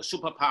power, the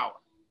superpower.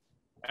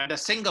 And the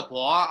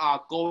Singapore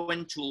are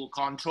going to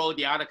control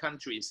the other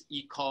countries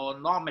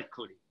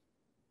economically,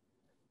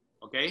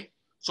 okay?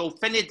 So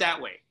think it that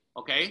way,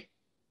 okay?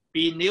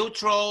 Be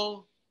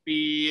neutral,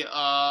 be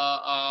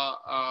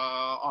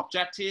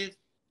objective,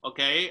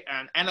 okay?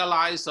 And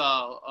analyze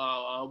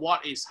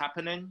what is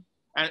happening.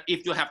 And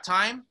if you have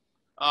time,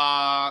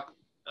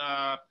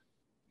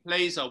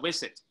 place a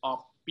visit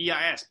of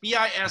BIS.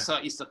 BIS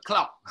is a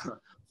club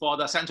for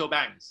the central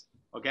banks,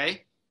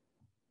 okay?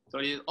 So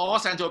all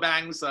central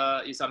banks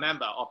is a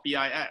member of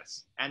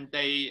BIS, and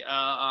they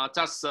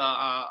just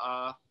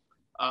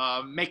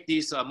make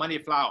this money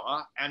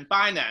flow. And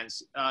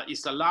Binance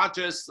is the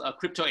largest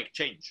crypto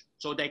exchange.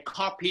 So they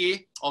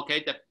copy,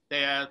 okay, the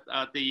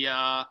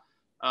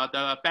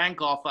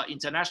Bank of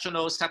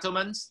International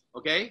Settlements,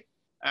 okay,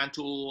 and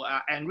to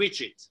enrich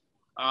it,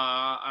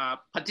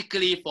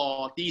 particularly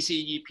for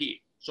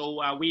DCEP.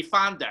 So we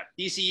found that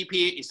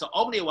DCEP is the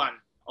only one,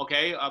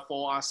 okay,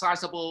 for a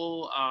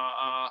sizable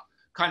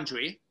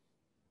country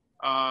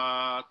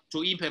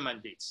to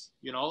implement this,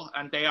 you know,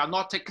 and they are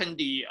not taking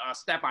the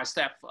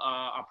step-by-step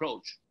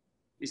approach.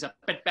 It's a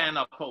big bang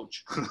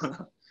approach.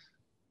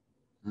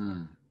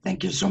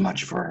 Thank you so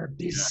much for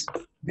this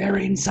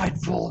very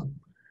insightful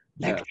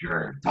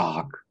lecture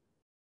talk.